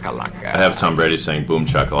shakalaka. I have Tom Brady saying "boom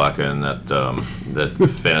chakalaka" in that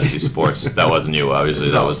fantasy sports. That wasn't you, obviously.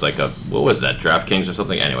 That was like what was that? DraftKings or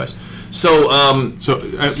something. Anyways, so let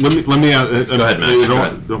me go ahead,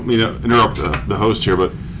 Matt. Don't mean to interrupt the host here,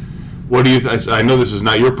 but what do you? I know this is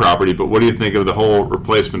not your property, but what do you think of the whole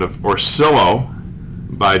replacement of Orsillo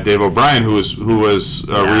by Dave O'Brien, who was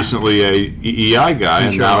recently a EEI guy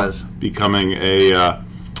and now becoming an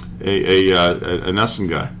Essen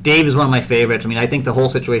guy? Dave is one of my favorites. I mean, I think the whole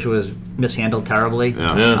situation was mishandled terribly.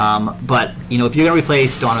 Yeah. But if you're going to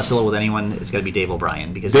replace Don Orsillo with anyone, it's got to be Dave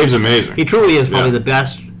O'Brien, because Dave's amazing. He truly is probably the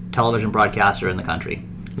best television broadcaster in the country.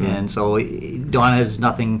 And so Don has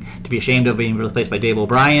nothing to be ashamed of being replaced by Dave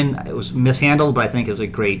O'Brien. It was mishandled, but I think it was a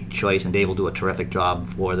great choice, and Dave will do a terrific job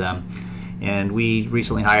for them. And we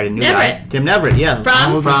recently hired a new Everett. guy, Tim Neverett. Yeah,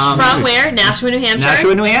 From where? Nashua, New Hampshire.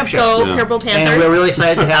 Nashua, New Hampshire. Go Purple Panthers. And we're really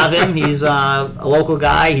excited to have him. He's a local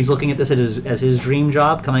guy. He's looking at this as his dream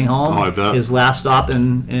job coming home. Oh, I bet. His last stop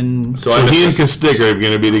in. So he and Castig are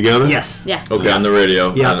going to be together? Yes. Yeah. Okay, on the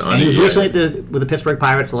radio. Yeah, On and he was EEI. recently with the Pittsburgh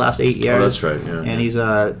Pirates the last 8 years. Oh, that's right. Yeah. And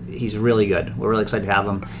he's really good. We're really excited to have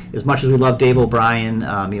him. As much as we love Dave O'Brien,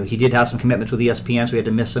 he did have some commitments with ESPN, so we had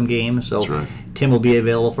to miss some games. So That's right. Tim will be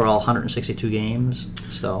available for all 162 games.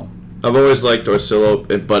 So I've always liked Orsillo,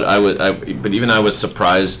 but even I was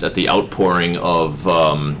surprised at the outpouring of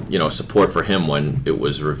support for him when it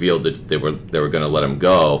was revealed that they were going to let him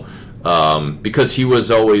go, because he was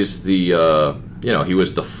always the he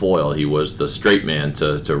was the foil, he was the straight man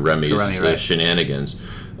to Remy's right. shenanigans,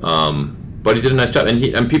 but he did a nice job,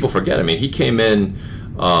 and people forget. I mean, he came in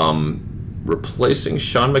replacing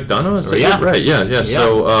Sean McDonough. Is that Yeah. right? Yeah.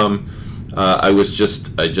 So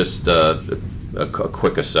a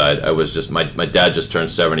quick aside, my dad just turned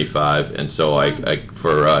 75, and so I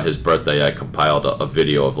for his birthday I compiled a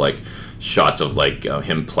video of like shots of like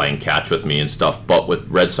him playing catch with me and stuff, but with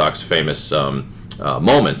Red Sox famous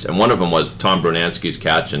moments, and one of them was Tom Brunansky's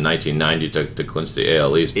catch in 1990 to clinch the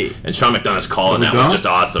AL East, and Sean McDonough's calling that was just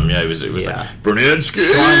awesome. Yeah, it was like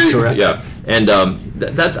Brunansky. Sean's terrific. Yeah, and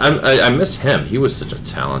I miss him. He was such a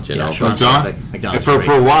talent, you know. McDonough's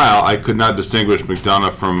for a while, I could not distinguish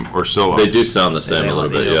McDonough from Orsillo. They do sound the same a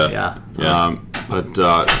little bit, yeah. But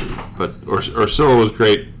Orsillo was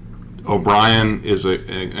great. O'Brien is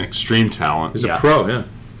an extreme talent. He's a pro, yeah.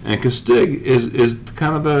 And Castig is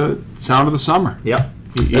kind of the sound of the summer. Yep.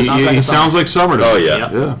 He sounds like summer to me. Oh,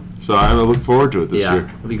 yeah. Yeah. So I look forward to it this year.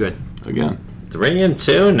 It'll be good. Again.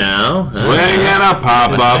 3-2 now. Swing and a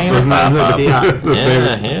pop up.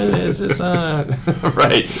 Yeah, here this is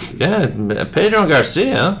right. Yeah, Pedro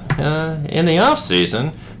Garcia in the off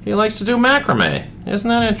season he likes to do macrame. Isn't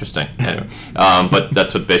that interesting? Anyway, but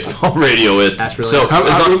that's what baseball radio is. That's really so. How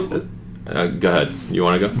go ahead. You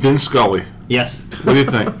want to go? Vin Scully. Yes. What do you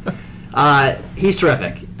think? He's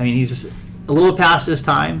terrific. I mean, he's a little past his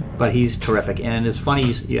time, but he's terrific. And it's funny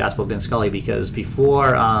you asked about Vin Scully because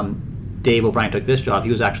before Dave O'Brien took this job,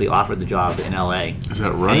 he was actually offered the job in L.A. Is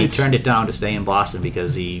that right? And he turned it down to stay in Boston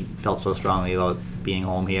because he felt so strongly about being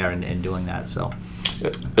home here and doing that. So,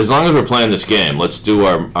 as long as we're playing this game, let's do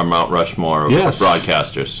our Mount Rushmore of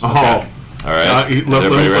broadcasters. Oh, okay. All right.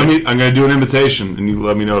 I'm going to do an invitation, and you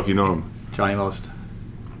let me know if you know him. Johnny Most.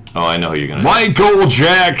 Oh, I know who you're going to. Michael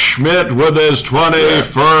Jack Schmidt with his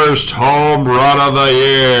 21st home run of the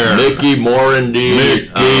year. Mickey Morandi.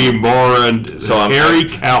 Harry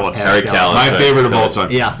Callis. Harry Callis. My favorite of all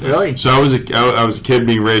time. Yeah, really? So I was a kid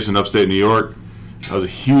being raised in upstate New York. I was a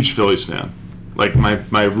huge Phillies fan. Like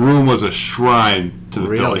my room was a shrine to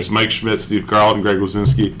the Phillies. Mike Schmidt, Steve Carlton, Greg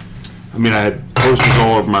Luzinski. I mean, I had posters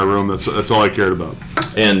all over my room. That's all I cared about.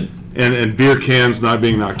 And beer cans not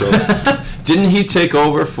being knocked over. Didn't he take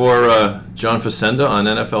over for John Facenda on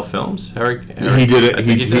NFL Films? Harry? He did it.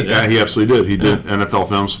 He absolutely did. He did NFL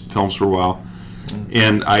films for a while.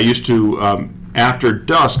 And I used to after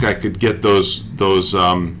dusk I could get those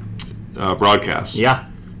broadcasts. Yeah.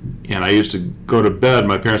 And I used to go to bed.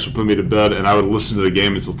 My parents would put me to bed, and I would listen to the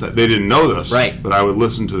game until they didn't know this. Right. But I would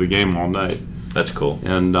listen to the game all night. That's cool.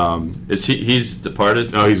 And is he's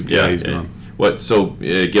departed? Oh, he's gone. What? So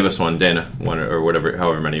give us one, Dana, one or whatever,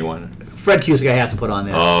 however many you want. Fred Cusick, I have to put on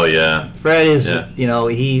there. Oh yeah. Fred is,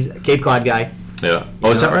 he's a Cape Cod guy. Yeah.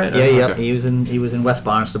 Oh, is that right? Yeah. Okay. He was in West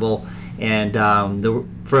Barnstable, and the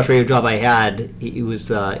first radio job I had, he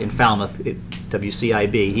was in Falmouth at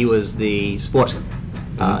WCIB. He was the sports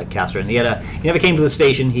caster, and he never came to the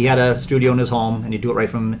station. He had a studio in his home, and he'd do it right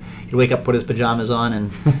from. He'd wake up, put his pajamas on,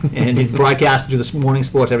 and he'd broadcast, do the morning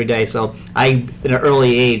sports every day. So I, in an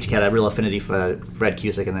early age, had a real affinity for Fred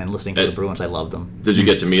Cusick, and then listening to the Bruins, I loved him. Did you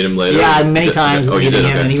get to meet him later? Yeah, many times. Oh, you did.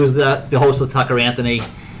 Okay. And he was the host of Tucker Anthony.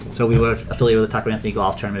 So we were affiliated with the Tucker Anthony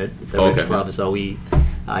Golf Tournament at the Ridge Club. So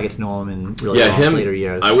I get to know him in really later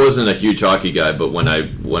years. I wasn't a huge hockey guy, but when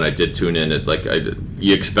I did tune in,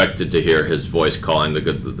 you expected to hear his voice calling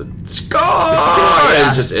the score,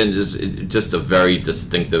 and just a very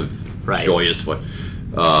distinctive, joyous voice.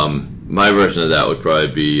 My version of that would probably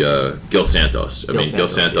be Gil Santos. Gil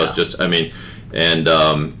Santos. To me,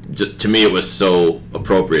 it was so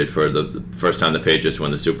appropriate for the first time the Patriots won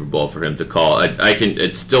the Super Bowl for him to call.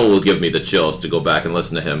 It still will give me the chills to go back and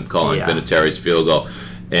listen to him calling Vinatieri's field goal.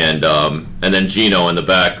 And then Gino in the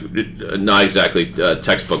back, not exactly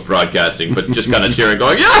textbook broadcasting, but just kind of cheering,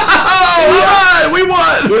 going, "Yeah, all right, we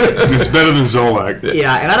won!" It's better than Zolak.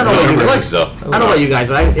 Yeah, and I don't know. I don't know about you guys,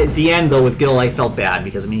 but at the end though with Gil, I felt bad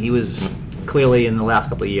because he was clearly in the last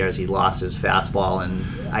couple of years he lost his fastball, and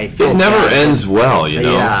I feel it never ends well, you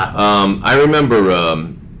know. Yeah. I remember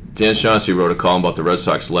Dan Shaughnessy wrote a column about the Red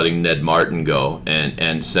Sox letting Ned Martin go,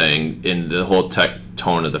 and saying in the whole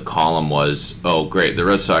tone of the column was, oh great, the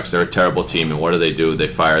Red Sox, they're a terrible team, and what do? They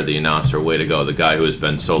fire the announcer. Way to go, the guy who has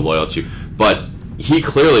been so loyal to you. But he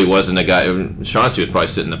clearly wasn't a guy. Shaughnessy was probably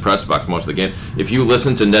sitting in the press box most of the game. If you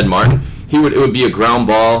listen to Ned Martin, it would be a ground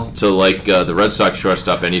ball to like the Red Sox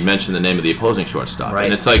shortstop, and he'd mention the name of the opposing shortstop. Right.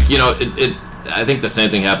 And it's like, I think the same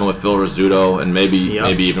thing happened with Phil Rizzuto, and maybe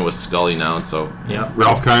even with Scully now. And so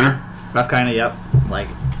Ralph Kiner. Yep. Like,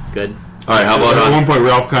 good. All right, how about at one point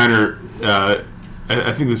Ralph Kiner?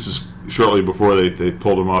 I think this is shortly before they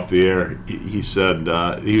pulled him off the air. He said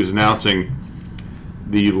he was announcing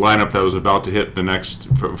the lineup that was about to hit for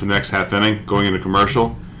the next half inning, going into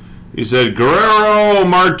commercial. He said Guerrero,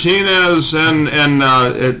 Martinez, and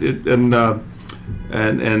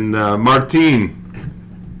Martin.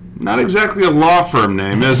 Not exactly a law firm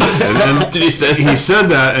name, is it? And did he say? He said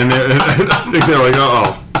that, and I think they're like,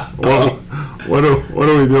 well, what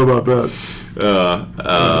do we do about that?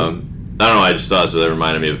 I don't know. I just thought it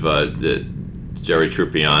reminded me of Jerry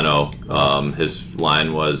Trupiano. His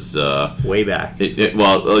line was way back. The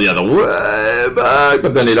way back.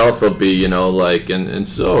 But then he'd also be, and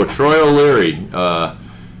so Troy O'Leary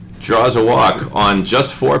draws a walk on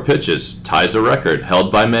just 4 pitches, ties a record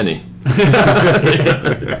held by many.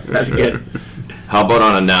 That's good. How about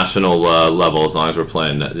on a national level? As long as we're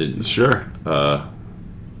playing, sure.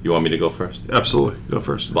 You want me to go first? Absolutely, go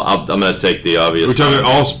first. Well, I'm going to take the obvious. We're talking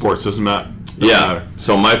all sports. Doesn't matter. Yeah.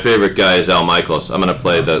 So my favorite guy is Al Michaels. I'm going to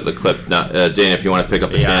play the clip now. Dana, if you want to pick up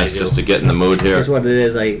the cans just to get in the mood here. That's what it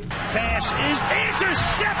is. Pass is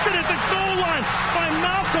intercepted at the goal line by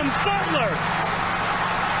Malcolm Butler.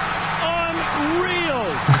 Unreal.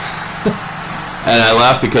 And I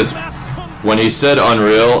laugh because when he said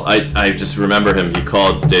unreal, I just remember him. He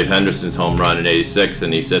called Dave Henderson's home run in '86,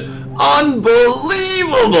 and he said,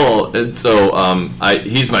 unbelievable! And so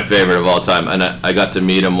he's my favorite of all time. And I got to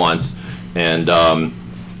meet him once, and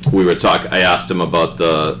we were talking. I asked him about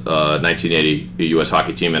the 1980 U.S.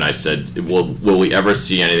 hockey team, and I said, will we ever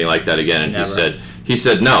see anything like that again? And Never. he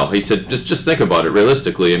said no. He said, just think about it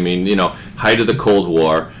realistically. I mean, height of the Cold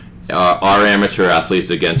War, our amateur athletes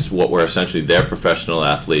against what were essentially their professional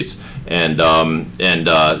athletes, and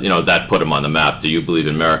that put him on the map. Do you believe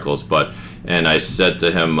in miracles? And I said to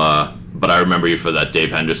him, but I remember you for that Dave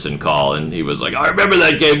Henderson call, and he was like, I remember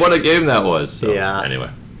that game. What a game that was. So, anyway,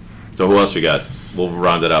 so who else we got? We'll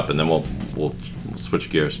round it up, and then we'll switch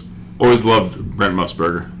gears. Always loved Brent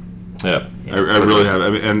Musburger. Yeah, I really have. I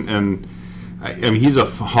mean, he's a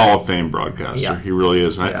Hall of Fame broadcaster. Yeah. He really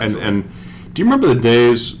is. And do you remember the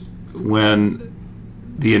days when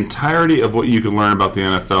the entirety of what you could learn about the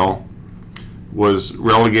NFL was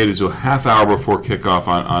relegated to a half hour before kickoff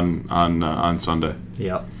on Sunday?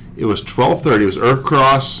 Yep. It was 12:30. It was Irv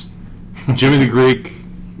Cross, Jimmy the Greek,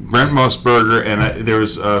 Brent Musburger, and there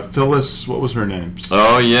was Phyllis. What was her name?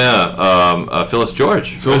 Oh yeah, Phyllis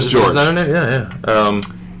George. Phyllis George. Is that her name? Yeah.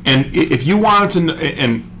 And if you wanted to know,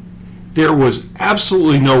 and there was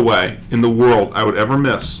absolutely no way in the world I would ever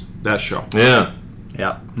miss that show. Yeah.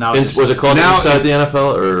 Yeah. Now Was it called Inside the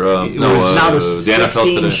NFL or now the NFL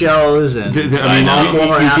 16 today? shows and you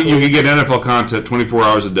could get NFL content 24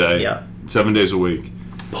 hours a day, 7 days a week.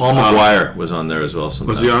 Paul McGuire was on there as well.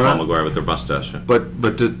 Sometimes. Was he on Paul that? McGuire with their mustache. Yeah. But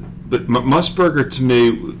Musburger to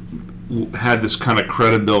me had this kind of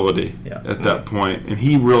credibility at that point, and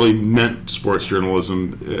he really meant sports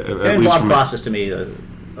journalism. At and least Bob Costas to me,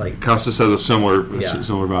 Costas has a similar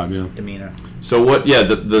vibe, yeah. Demeanor. So what? Yeah,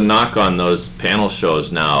 the knock on those panel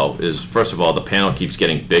shows now is, first of all, the panel keeps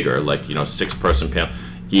getting bigger. 6-person panel.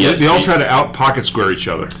 They all try to out pocket square each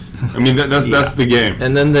other. I mean, that's the game.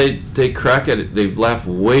 And then they crack at it. They laugh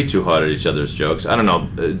way too hard at each other's jokes. I don't know,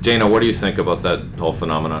 Dana. What do you think about that whole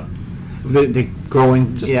phenomenon? The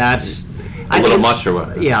growing, it's a little much, or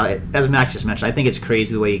what? Yeah, as Max just mentioned, I think it's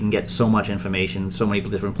crazy the way you can get so much information, so many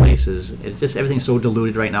different places. It's just everything's so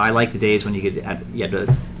diluted right now. I like the days when you had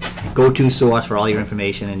a go-to source for all your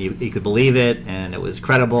information, and you could believe it, and it was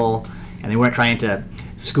credible, and they weren't trying to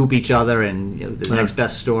scoop each other and the next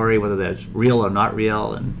best story, whether that's real or not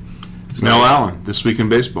real. And so, Mel Allen, This Week in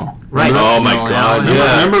Baseball. Right. Oh my God!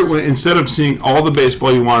 Yeah. Remember when, instead of seeing all the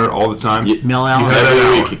baseball you wanted all the time, Mel Allen, you had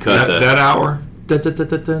every week you cut that hour. And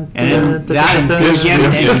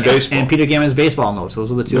Peter Gimmon's baseball notes.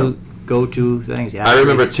 Those are the two go-to things. Yeah, I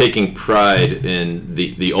remember taking pride in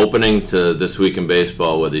the opening to This Week in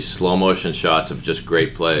Baseball with these slow motion shots of just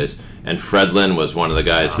great plays. And Fred Lynn was one of the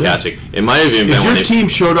guys catching. It might have even been when your team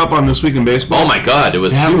showed up on This Week in Baseball. Oh my God, it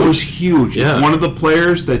was that huge. was huge. Yeah. If one of the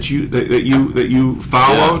players that you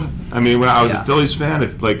followed. I mean, when I was a Phillies fan,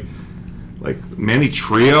 if like Manny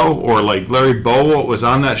Trio or like Larry Bowa was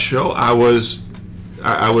on that show, I was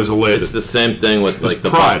elated. It's the same thing with like the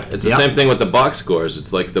pride. It's the same thing with the box scores.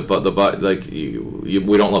 It's like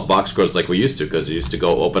we don't love box scores like we used to, because you used to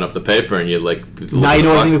go open up the paper and you like. Now you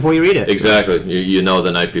know everything before you read it. Exactly, you know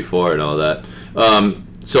the night before and all that.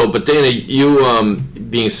 But Dana, you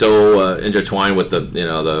being so intertwined with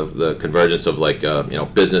the convergence of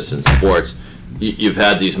business and sports. You've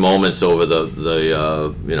had these moments over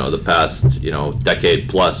the past decade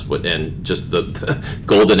plus, and just the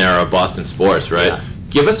golden era of Boston sports, right? Yeah.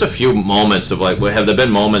 Give us a few moments of have there been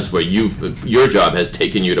moments where your job has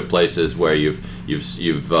taken you to places where you've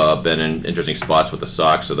been in interesting spots with the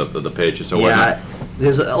Sox or the Patriots or whatnot?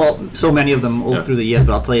 There's so many of them through the years,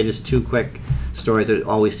 but I'll tell you just two quick stories that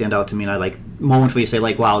always stand out to me, and I like moments where you say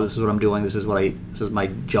wow, this is what I'm doing, this is my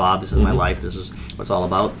job, this is my life, this is what it's all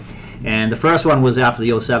about. And the first one was after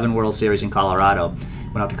the 07 World Series in Colorado.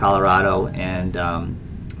 Went out to Colorado and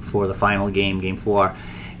for the final game, Game 4,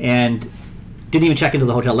 and didn't even check into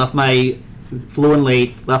the hotel. Flew in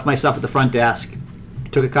late, left my stuff at the front desk,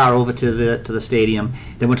 took a car over to the stadium,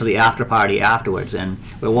 then went to the after party afterwards. And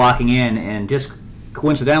we're walking in, and just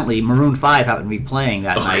coincidentally, Maroon 5 happened to be playing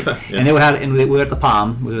that night, and we were at the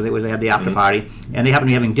Palm where they had the after party, and they happened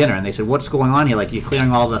to be having dinner. And they said, "What's going on here? Like, you're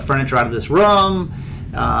clearing all the furniture out of this room."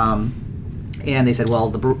 And they said, well,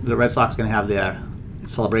 the Red Sox are going to have their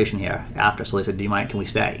celebration here after. So they said, do you mind, can we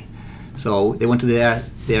stay? So they went to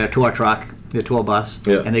their tour truck, their tour bus,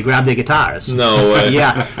 and they grabbed their guitars. No way.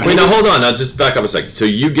 Yeah. Wait, now hold on. Now just back up a second. So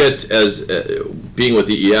you get, as being with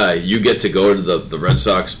the WEEI, you get to go to the Red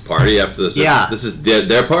Sox party after this? Yeah. This is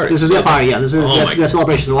their party? This is their party, yeah. This is their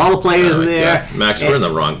celebration. So all the players are there. God. Max, we're in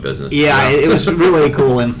the wrong business. Yeah, it was really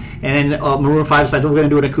cool. And then Maroon 5 decided we're going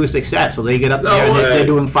to do an acoustic set. So they get up there and they're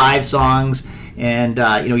doing 5 songs. And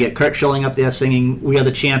you get Kurt Schilling up there singing "We Are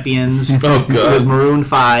the Champions" with Maroon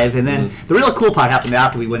 5. And then the real cool part happened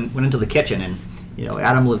after we went into the kitchen, and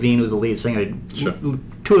Adam Levine, who's the lead singer, 2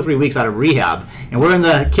 or 3 weeks out of rehab, and we're in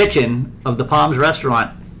the kitchen of the Palms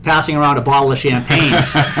restaurant passing around a bottle of champagne,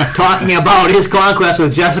 talking about his conquest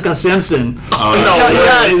with Jessica Simpson.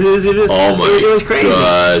 It was crazy.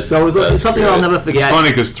 God. So it was something I'll never forget. It's funny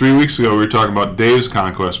because 3 weeks ago we were talking about Dave's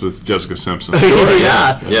conquest with Jessica Simpson.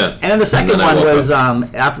 Yeah. And then the second one was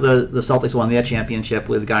after the Celtics won their championship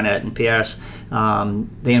with Garnett and Pierce.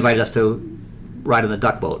 They invited us to ride on the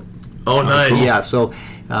duck boat. Oh, nice. Yeah. So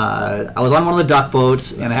I was on one of the duck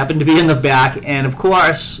boats, and I happened to be in the back, and of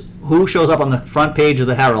course, who shows up on the front page of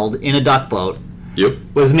the Herald in a duck boat? Yep.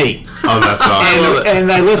 Was me. Oh, that's awesome.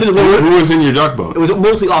 and I listened to who was in your duck boat? It was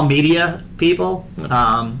mostly all media people.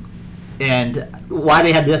 And why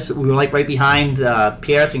they had this, we were right behind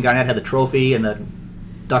Pierce, and Garnett had the trophy and the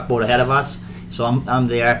duck boat ahead of us. So I'm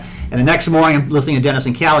there. And the next morning I'm listening to Dennis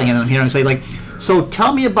and Callahan, and I'm hearing him say, so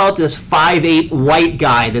tell me about this 5'8" white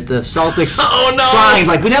guy that the Celtics signed.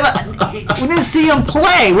 We didn't see him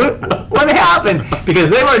play. What happened? Because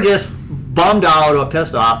they were just bummed out or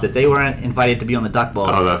pissed off that they weren't invited to be on the duck boat.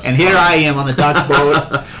 Oh, that's and funny. here I am on the duck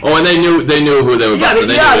boat. And they knew who they were.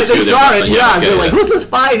 They saw it. They're who's this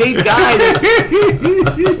 5'8" guy,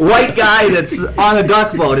 white guy that's on a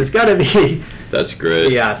duck boat? It's got to be. That's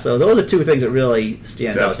great. Yeah. So those are 2 things that really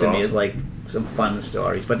stand out to me as some fun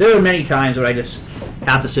stories. But there are many times where I just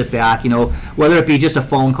have to sit back, whether it be just a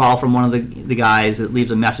phone call from one of the guys that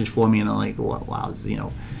leaves a message for me, and I'm like, wow,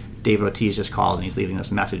 David Ortiz just called and he's leaving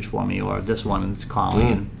this message for me, or this one is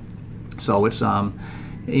calling. And so it's and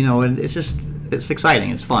it's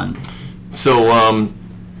exciting, it's fun. So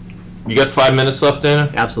you got 5 minutes left,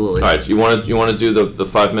 Dana? Absolutely. All right, you want to do the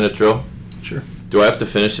 5-minute drill? Sure. Do I have to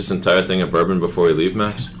finish this entire thing of bourbon before we leave,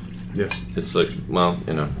 Max? Yes. It's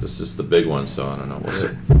this is the big one, so I don't know. We'll see.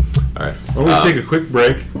 All right. I'm going to take a quick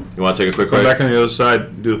break. You want to take a quick break? Come back on the other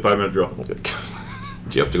side, do the 5-minute drill. Okay.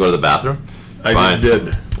 Do you have to go to the bathroom? I just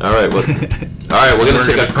did. All right. Well, we're going to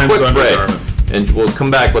take a quick break, and we'll come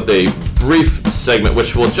back with a brief segment,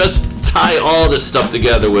 which will just tie all this stuff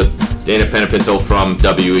together with Dana Panepinto from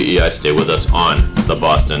WEEI. Stay with us on the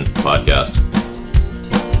Boston Podcast.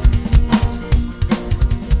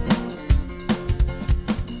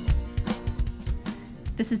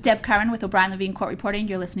 This is Deb Curran with O'Brien Levine Court Reporting.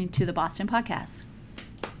 You're listening to the Boston Podcast.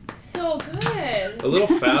 So good. A little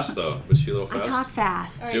fast, though. Was she a little fast? I talk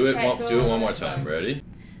fast. Do it one more time. Ready?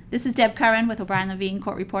 This is Deb Curran with O'Brien Levine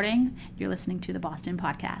Court Reporting. You're listening to the Boston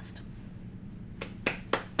Podcast.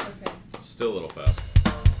 Still a little fast.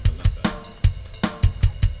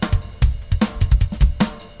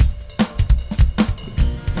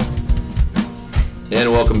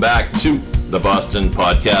 And welcome back to the Boston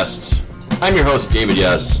Podcast. I'm your host, David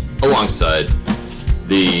Yaz, alongside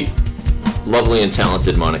the lovely and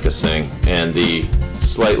talented Monica Singh and the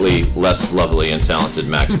slightly less lovely and talented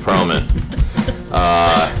Max Perlman.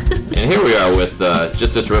 And here we are with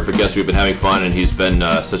just a terrific guest. We've been having fun, and he's been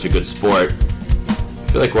such a good sport. I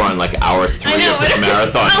feel like we're on like hour 3 of this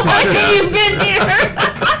marathon podcast. He's been here.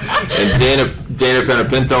 And Dana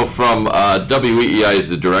Panepinto from WEEI is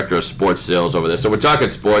the director of sports sales over there. So we're talking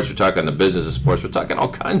sports, we're talking the business of sports, we're talking all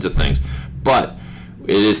kinds of things. But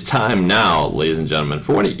it is time now, ladies and gentlemen,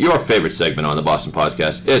 for one of your favorite segment on the Boston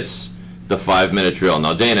Podcast. It's the 5-minute drill.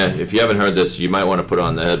 Now, Dana, if you haven't heard this, you might want to put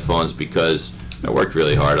on the headphones because I worked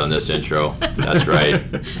really hard on this intro. That's right.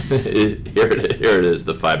 Here it is,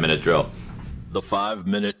 the 5-minute drill. The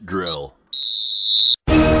 5-minute drill.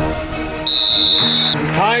 Time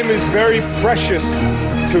is very precious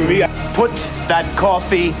to me. Put that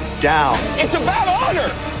coffee down. It's about honor.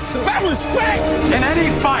 It's about respect. In any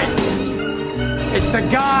fight, it's the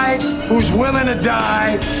guy who's willing to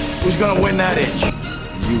die who's going to win that itch.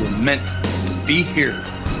 You were meant to be here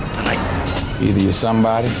tonight. Either you're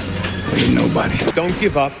somebody or you're nobody. Don't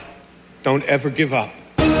give up. Don't ever give up.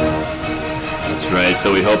 That's right.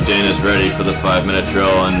 So we hope Dana's ready for the 5-minute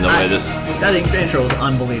drill and the way this. That intro is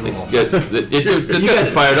unbelievable. It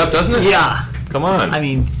gets fired up, doesn't it? Yeah. Come on. I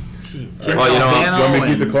mean, well, you know, you want me to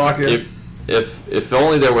keep the clock here? If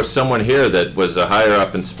only there was someone here that was a higher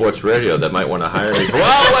up in sports radio that might want to hire me.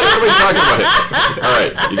 Well, what are we talking about here? All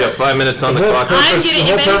right, you got 5 minutes on the clock. I'm getting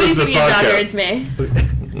you better from your daughter. It's me.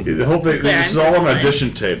 The whole thing. This is all on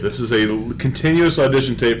audition tape. This is a continuous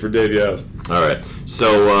audition tape for Dave Yaz. All right.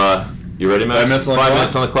 So you ready, Max? 5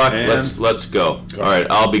 minutes on the clock. Let's go. All right,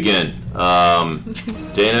 I'll begin.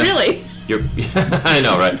 Dana. Really? I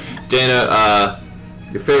know, right? Dana,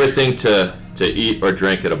 your favorite thing to eat or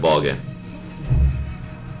drink at a ball game?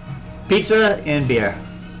 Pizza and beer.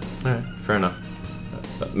 All right, fair enough.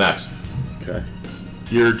 Max. Okay.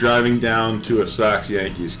 You're driving down to a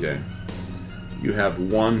Sox-Yankees game. You have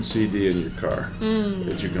one CD in your car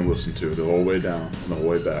that you can listen to the whole way down and the whole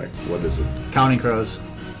way back. What is it? Counting Crows.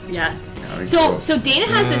 Yes. So Dana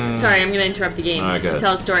has this. Sorry, I'm going to interrupt the game to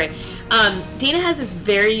tell a story. Dana has this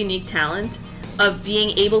very unique talent of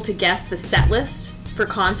being able to guess the set list for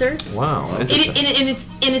concerts. Wow. And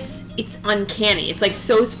it's uncanny. It's like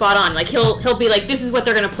so spot on. Like he'll be like, this is what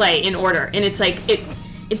they're going to play in order, and it's like it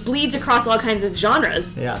bleeds across all kinds of genres.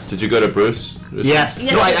 Yeah. Did you go to Bruce? Yes.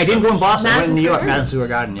 No, I didn't go in Boston. I went in New York, Madison Square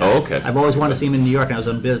Garden. Yeah. Oh, okay. I've always wanted to see him in New York, and I was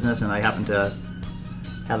on business, and I happened to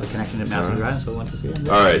have the connection to Madison Square Garden, so I went to see him.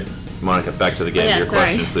 All right, Monica, back to the game. Your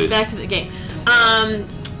question, please. Back to the game.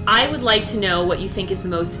 I would like to know what you think is the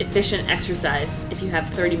most efficient exercise if you have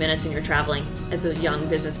 30 minutes and you're traveling as a young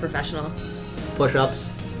business professional. Push-ups,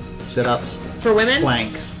 sit-ups. For women?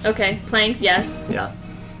 Planks. Okay, planks, yes. Yeah.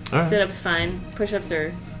 Right. Sit-ups, fine. Push-ups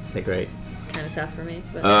are... They're great. Kind of tough for me.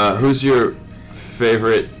 But who's your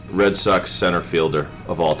favorite Red Sox center fielder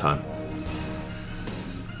of all time?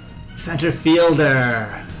 Center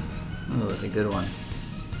fielder. Oh, that's a good one.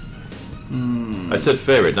 I said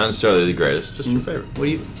favorite, not necessarily the greatest, just your favorite. What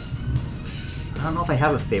do you... I don't know if I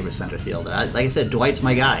have a favorite center fielder. Like I said, Dwight's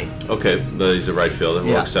my guy. Okay, but he's a right fielder.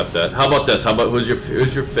 We'll accept that. How about this? How about who's your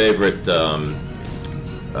favorite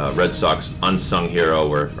Red Sox unsung hero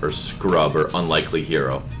or scrub or unlikely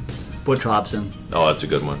hero? Butch Hobson. Oh, that's a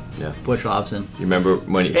good one. Yeah. Butch Hobson. You remember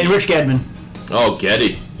when? And Rich Gedman. Oh,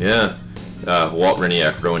 Geddy. Yeah. Walt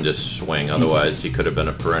Reniak ruined his swing. Otherwise, he could have been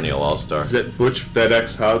a perennial all-star. Is that Butch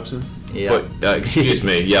FedEx Hobson? Yeah. But, excuse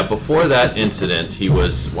me. Yeah, before that incident, he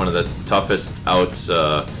was one of the toughest outs.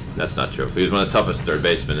 That's not true. He was one of the toughest third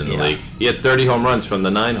basemen in the league. He had 30 home runs from the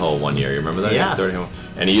 9-hole one year. You remember that? Yeah. He had 30 home.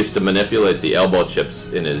 And he used to manipulate the elbow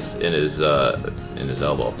chips in his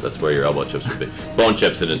elbow. That's where your elbow chips would be. Bone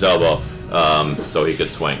chips in his elbow, so he could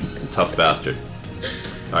swing. Tough bastard.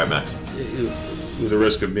 All right, Max. With the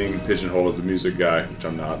risk of being pigeonholed as a music guy, which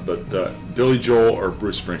I'm not, but Billy Joel or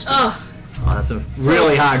Bruce Springsteen? Oh, that's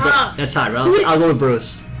really hard. But that's hard. I'll go with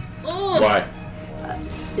Bruce. Oh. Why?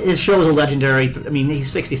 His shows are legendary. I mean,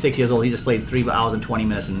 he's 66 years old. He just played 3 hours and 20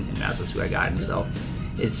 minutes in Madison Square Garden. So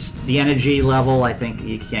it's the energy level. I think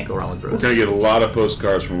you can't go wrong with Bruce. We're going to get a lot of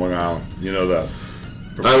postcards from Long Island. You know that.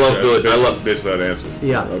 I love Billy. Based that answer.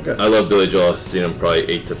 Yeah. Okay. I love Billy Joel. I've seen him probably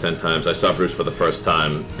 8 to 10 times. I saw Bruce for the first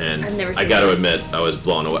time, and I got to admit, I was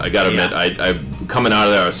blown away. I got to admit, I coming out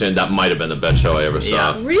of there, I was saying that might have been the best show I ever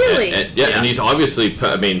saw. Yeah. Really? And he's obviously,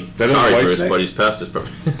 I mean, Better sorry, than Bruce, Whitesnake? but he's past his.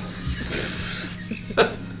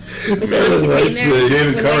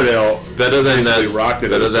 David Coverdale Better than basically that. rocked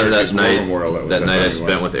it Better at the than that Syracuse night. War Memorial That night I that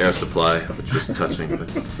spent with Air Supply, which was touching.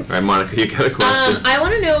 But, all right, Monica, you got a question? I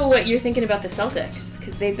want to know what you're thinking about the Celtics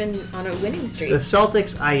because they've been on a winning streak. The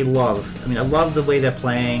Celtics, I love. I mean, I love the way they're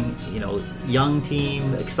playing. You know, young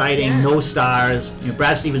team, exciting, no stars. You know,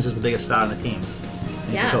 Brad Stevens is the biggest star on the team.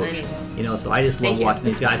 He's the coach. I mean, you know, so I just love watching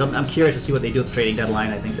these guys. I'm curious to see what they do at the trading deadline.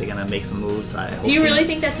 I think they're going to make some moves. Do you really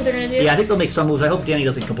think that's what they're going to do? Yeah, I think they'll make some moves. I hope Danny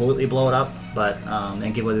doesn't completely blow it up, but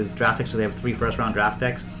and give away the draft picks. So they have 3 first-round draft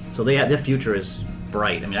picks. So their future is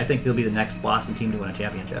bright. I mean, I think they'll be the next Boston team to win a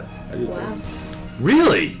championship. Wow.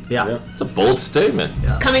 Really? Yeah. It's a bold statement.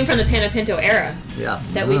 Yeah. Coming from the Panepinto era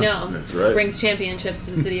that we know That's right. brings championships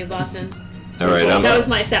to the city of Boston. All right, that was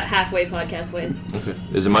my halfway podcast voice. Okay.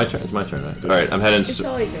 Is it my turn? It's my turn, right? All right, I'm heading. It's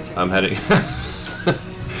always your turn. I'm heading.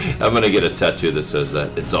 I'm gonna get a tattoo that says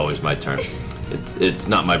that it's always my turn. It's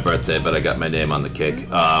not my birthday, but I got my name on the cake.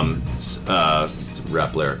 It's a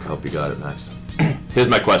rap lyric. I hope you got it, Max. Here's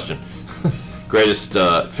my question: greatest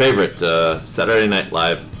favorite Saturday Night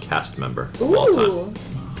Live cast member of all time?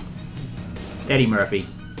 Eddie Murphy.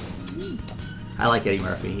 I like Eddie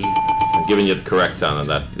Murphy. I'm giving you the correct time on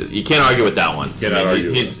that. You can't argue with that one. Cannot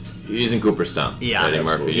argue. He's in Cooperstown. Yeah, Eddie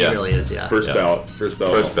absolutely. Murphy. He Yeah, really is. Yeah. First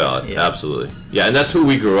ballot. Yeah. Absolutely. Yeah, and that's who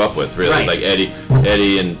we grew up with, really. Right. Like Eddie,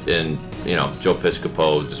 and you know, Joe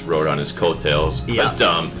Piscopo just rode on his coattails. Yeah.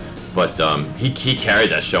 But he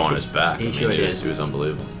carried that show on his back. He sure did. He was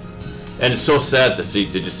unbelievable. And it's so sad to see.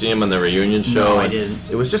 Did you see him on the reunion show? No, I didn't.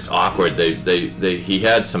 It was just awkward. He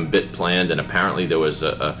had some bit planned, and apparently there was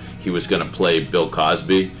he was going to play Bill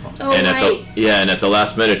Cosby. Oh, and right. at the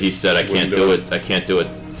last minute he said, I can't do it. I can't do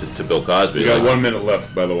it to Bill Cosby. You got 1 minute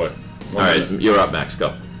left, by the way. All right, you're up, Max.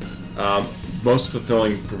 Go. Most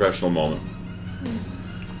fulfilling professional moment.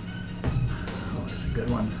 Oh, that's a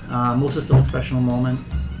good one. Most fulfilling professional moment.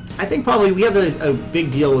 I think probably we have a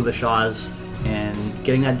big deal with the Shaws, and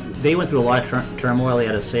getting that. They went through a lot of turmoil. They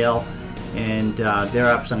had a sale, and they're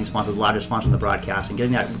our presenting sponsor, the largest sponsor in the broadcast, and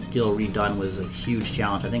getting that deal redone was a huge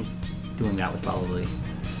challenge. I think doing that was probably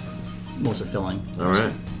most fulfilling. All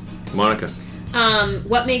right, Monica.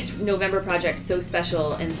 What makes November Project so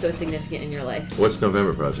special and so significant in your life? What's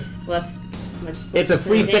November Project? Well, it's a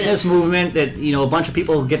free fitness movement that a bunch of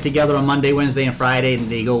people get together on Monday, Wednesday, and Friday, and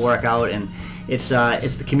they go work out. And it's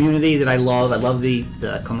the community that I love. I love the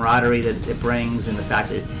camaraderie that it brings, and the fact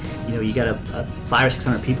that you got a 500 or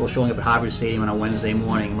 600 people showing up at Harvard Stadium on a Wednesday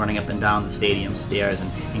morning, running up and down the stadium stairs and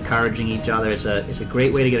encouraging each other. It's a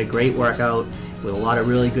great way to get a great workout with a lot of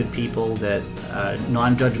really good people that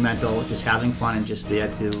non-judgmental, just having fun and just there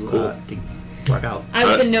to work out.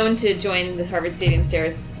 I've been known to join the Harvard Stadium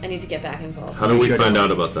stairs. I need to get back involved. How do we find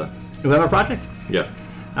out about that? November Project? Yeah.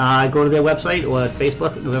 Go to their website or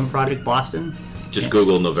Facebook, November Project Boston. Just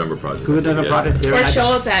Google November Project. Google November Project. Or show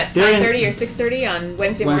up at 5:30 or 6:30 on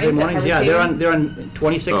Wednesday mornings. Yeah, they're on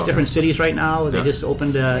 26 different cities right now. They just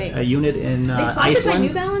opened a unit in They sponsored Iceland. by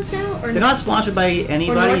New Balance now? Or They're not sponsored by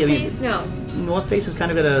anybody. Or North Face? No. North Face has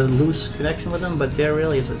kind of got a loose connection with them, but they're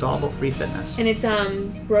really it's all about free fitness. And it's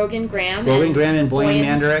Brogan Graham. And Boyan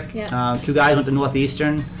Mandarick. Yeah. 2 guys went to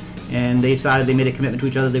Northeastern, and they decided they made a commitment to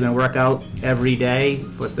each other. They're going to work out every day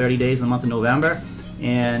for 30 days in the month of November,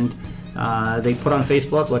 and they put on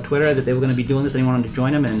Facebook or Twitter that they were going to be doing this, and they wanted to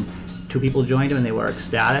join them, and 2 people joined them, and they were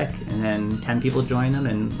ecstatic, and then 10 people joined them,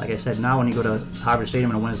 and like I said, now when you go to Harvard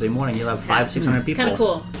Stadium on a Wednesday morning, you'll have 500-600 people. It's kind of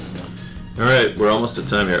cool. All right, we're almost at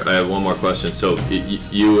time here. I have one more question. So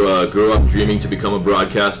you grew up dreaming to become a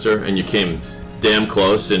broadcaster, and you came damn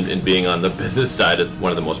close in being on the business side of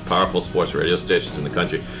one of the most powerful sports radio stations in the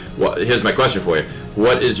country. Here's my question for you.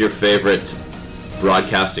 What is your favorite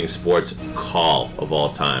broadcasting sports call of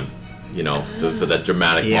all time? For that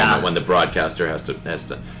dramatic moment when the broadcaster has to.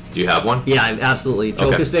 Do you have one? Yeah, absolutely.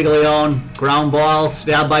 Joe Castiglione, ground ball,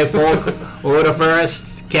 stabbed by Folk, over to first.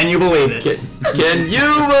 Can you believe it? Can you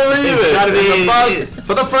believe it? Gotta be,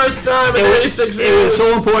 for the first time in 86 years. It was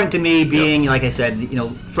so important to me being, like I said,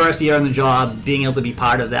 first year on the job, being able to be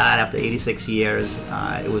part of that after 86 years.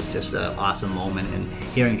 It was just an awesome moment. And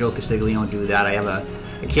hearing Joe Castiglione do that, I have a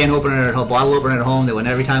can opener at home, bottle opener at home that when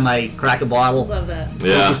every time I crack a bottle, love that.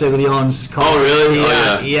 Joe Castiglione's call. Oh,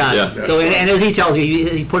 really? Yeah. So, and as he tells you,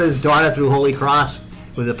 he put his daughter through Holy Cross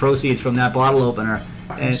with the proceeds from that bottle opener.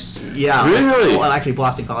 And really? Well, actually,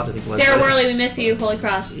 Boston College, I think was. Sarah Worley, we miss you. Holy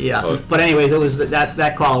Cross. Yeah, but anyways, it was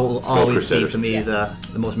that call will always be for me the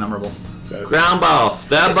most memorable. Ground ball,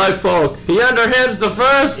 stabbed by Folk. He underhands the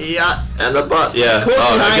first. Yeah. And the butt. Yeah. Close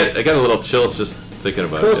behind. I get a little chills just thinking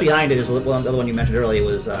about Close it. behind it is the other one you mentioned earlier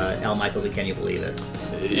was Al Michaels and Can You Believe It?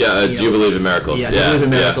 Yeah. Do you believe in miracles? Yeah. Do you believe in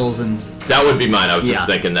miracles? And that would be mine. I was just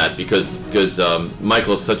thinking that because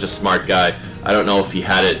Michael's such a smart guy. I don't know if he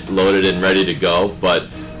had it loaded and ready to go, but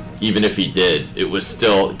even if he did, it was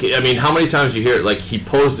still. I mean, how many times you hear it? Like he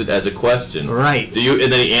posed it as a question, right? Do you?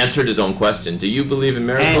 And then he answered his own question. Do you believe in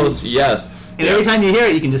miracles? Yes. And every time you hear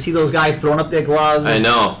it, you can just see those guys throwing up their gloves. I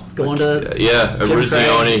know. Going to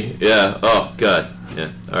Ruzioni. Yeah. Oh God.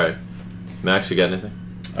 Yeah. All right. Max, you got anything?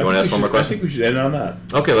 You want to ask one more question? I think we should end on that.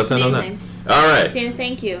 Okay, let's end on that. All right. Dana,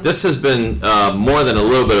 thank you. This has been more than a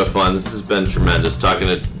little bit of fun. This has been tremendous talking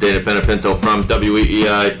to Dana Panepinto from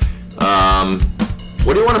WEEI.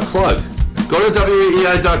 What do you want to plug? Go to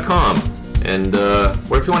WEEI.com. And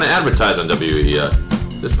what if you want to advertise on WEEI?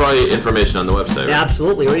 There's probably information on the website, right?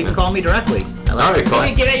 Absolutely, or you can call me directly. All right, call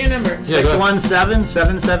me. Give out your number.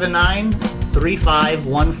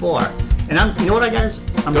 617-779-3514. And you know what, guys?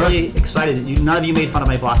 I'm really excited that none of you made fun of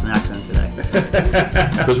my Boston accent today.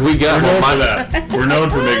 Because we're known for that. We're known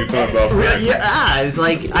for making fun of Boston accent. Yeah, it's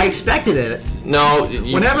like I expected it. No.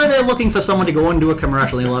 Whenever they're looking for someone to go and do a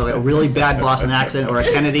commercial, you know, like a really bad Boston accent or a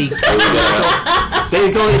Kennedy, they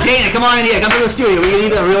go, Dana, come on in here, come to the studio. We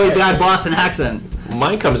need a really bad Boston accent.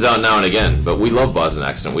 Mine comes out now and again, but we love Boston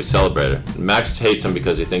accent. We celebrate it. Max hates him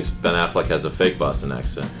because he thinks Ben Affleck has a fake Boston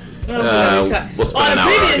accent. We'll spend an hour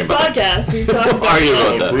arguing about that. On a previous podcast, we talked about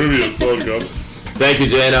Thank you,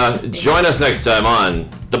 Dana. Join us next time on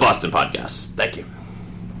the Boston Podcast. Thank you.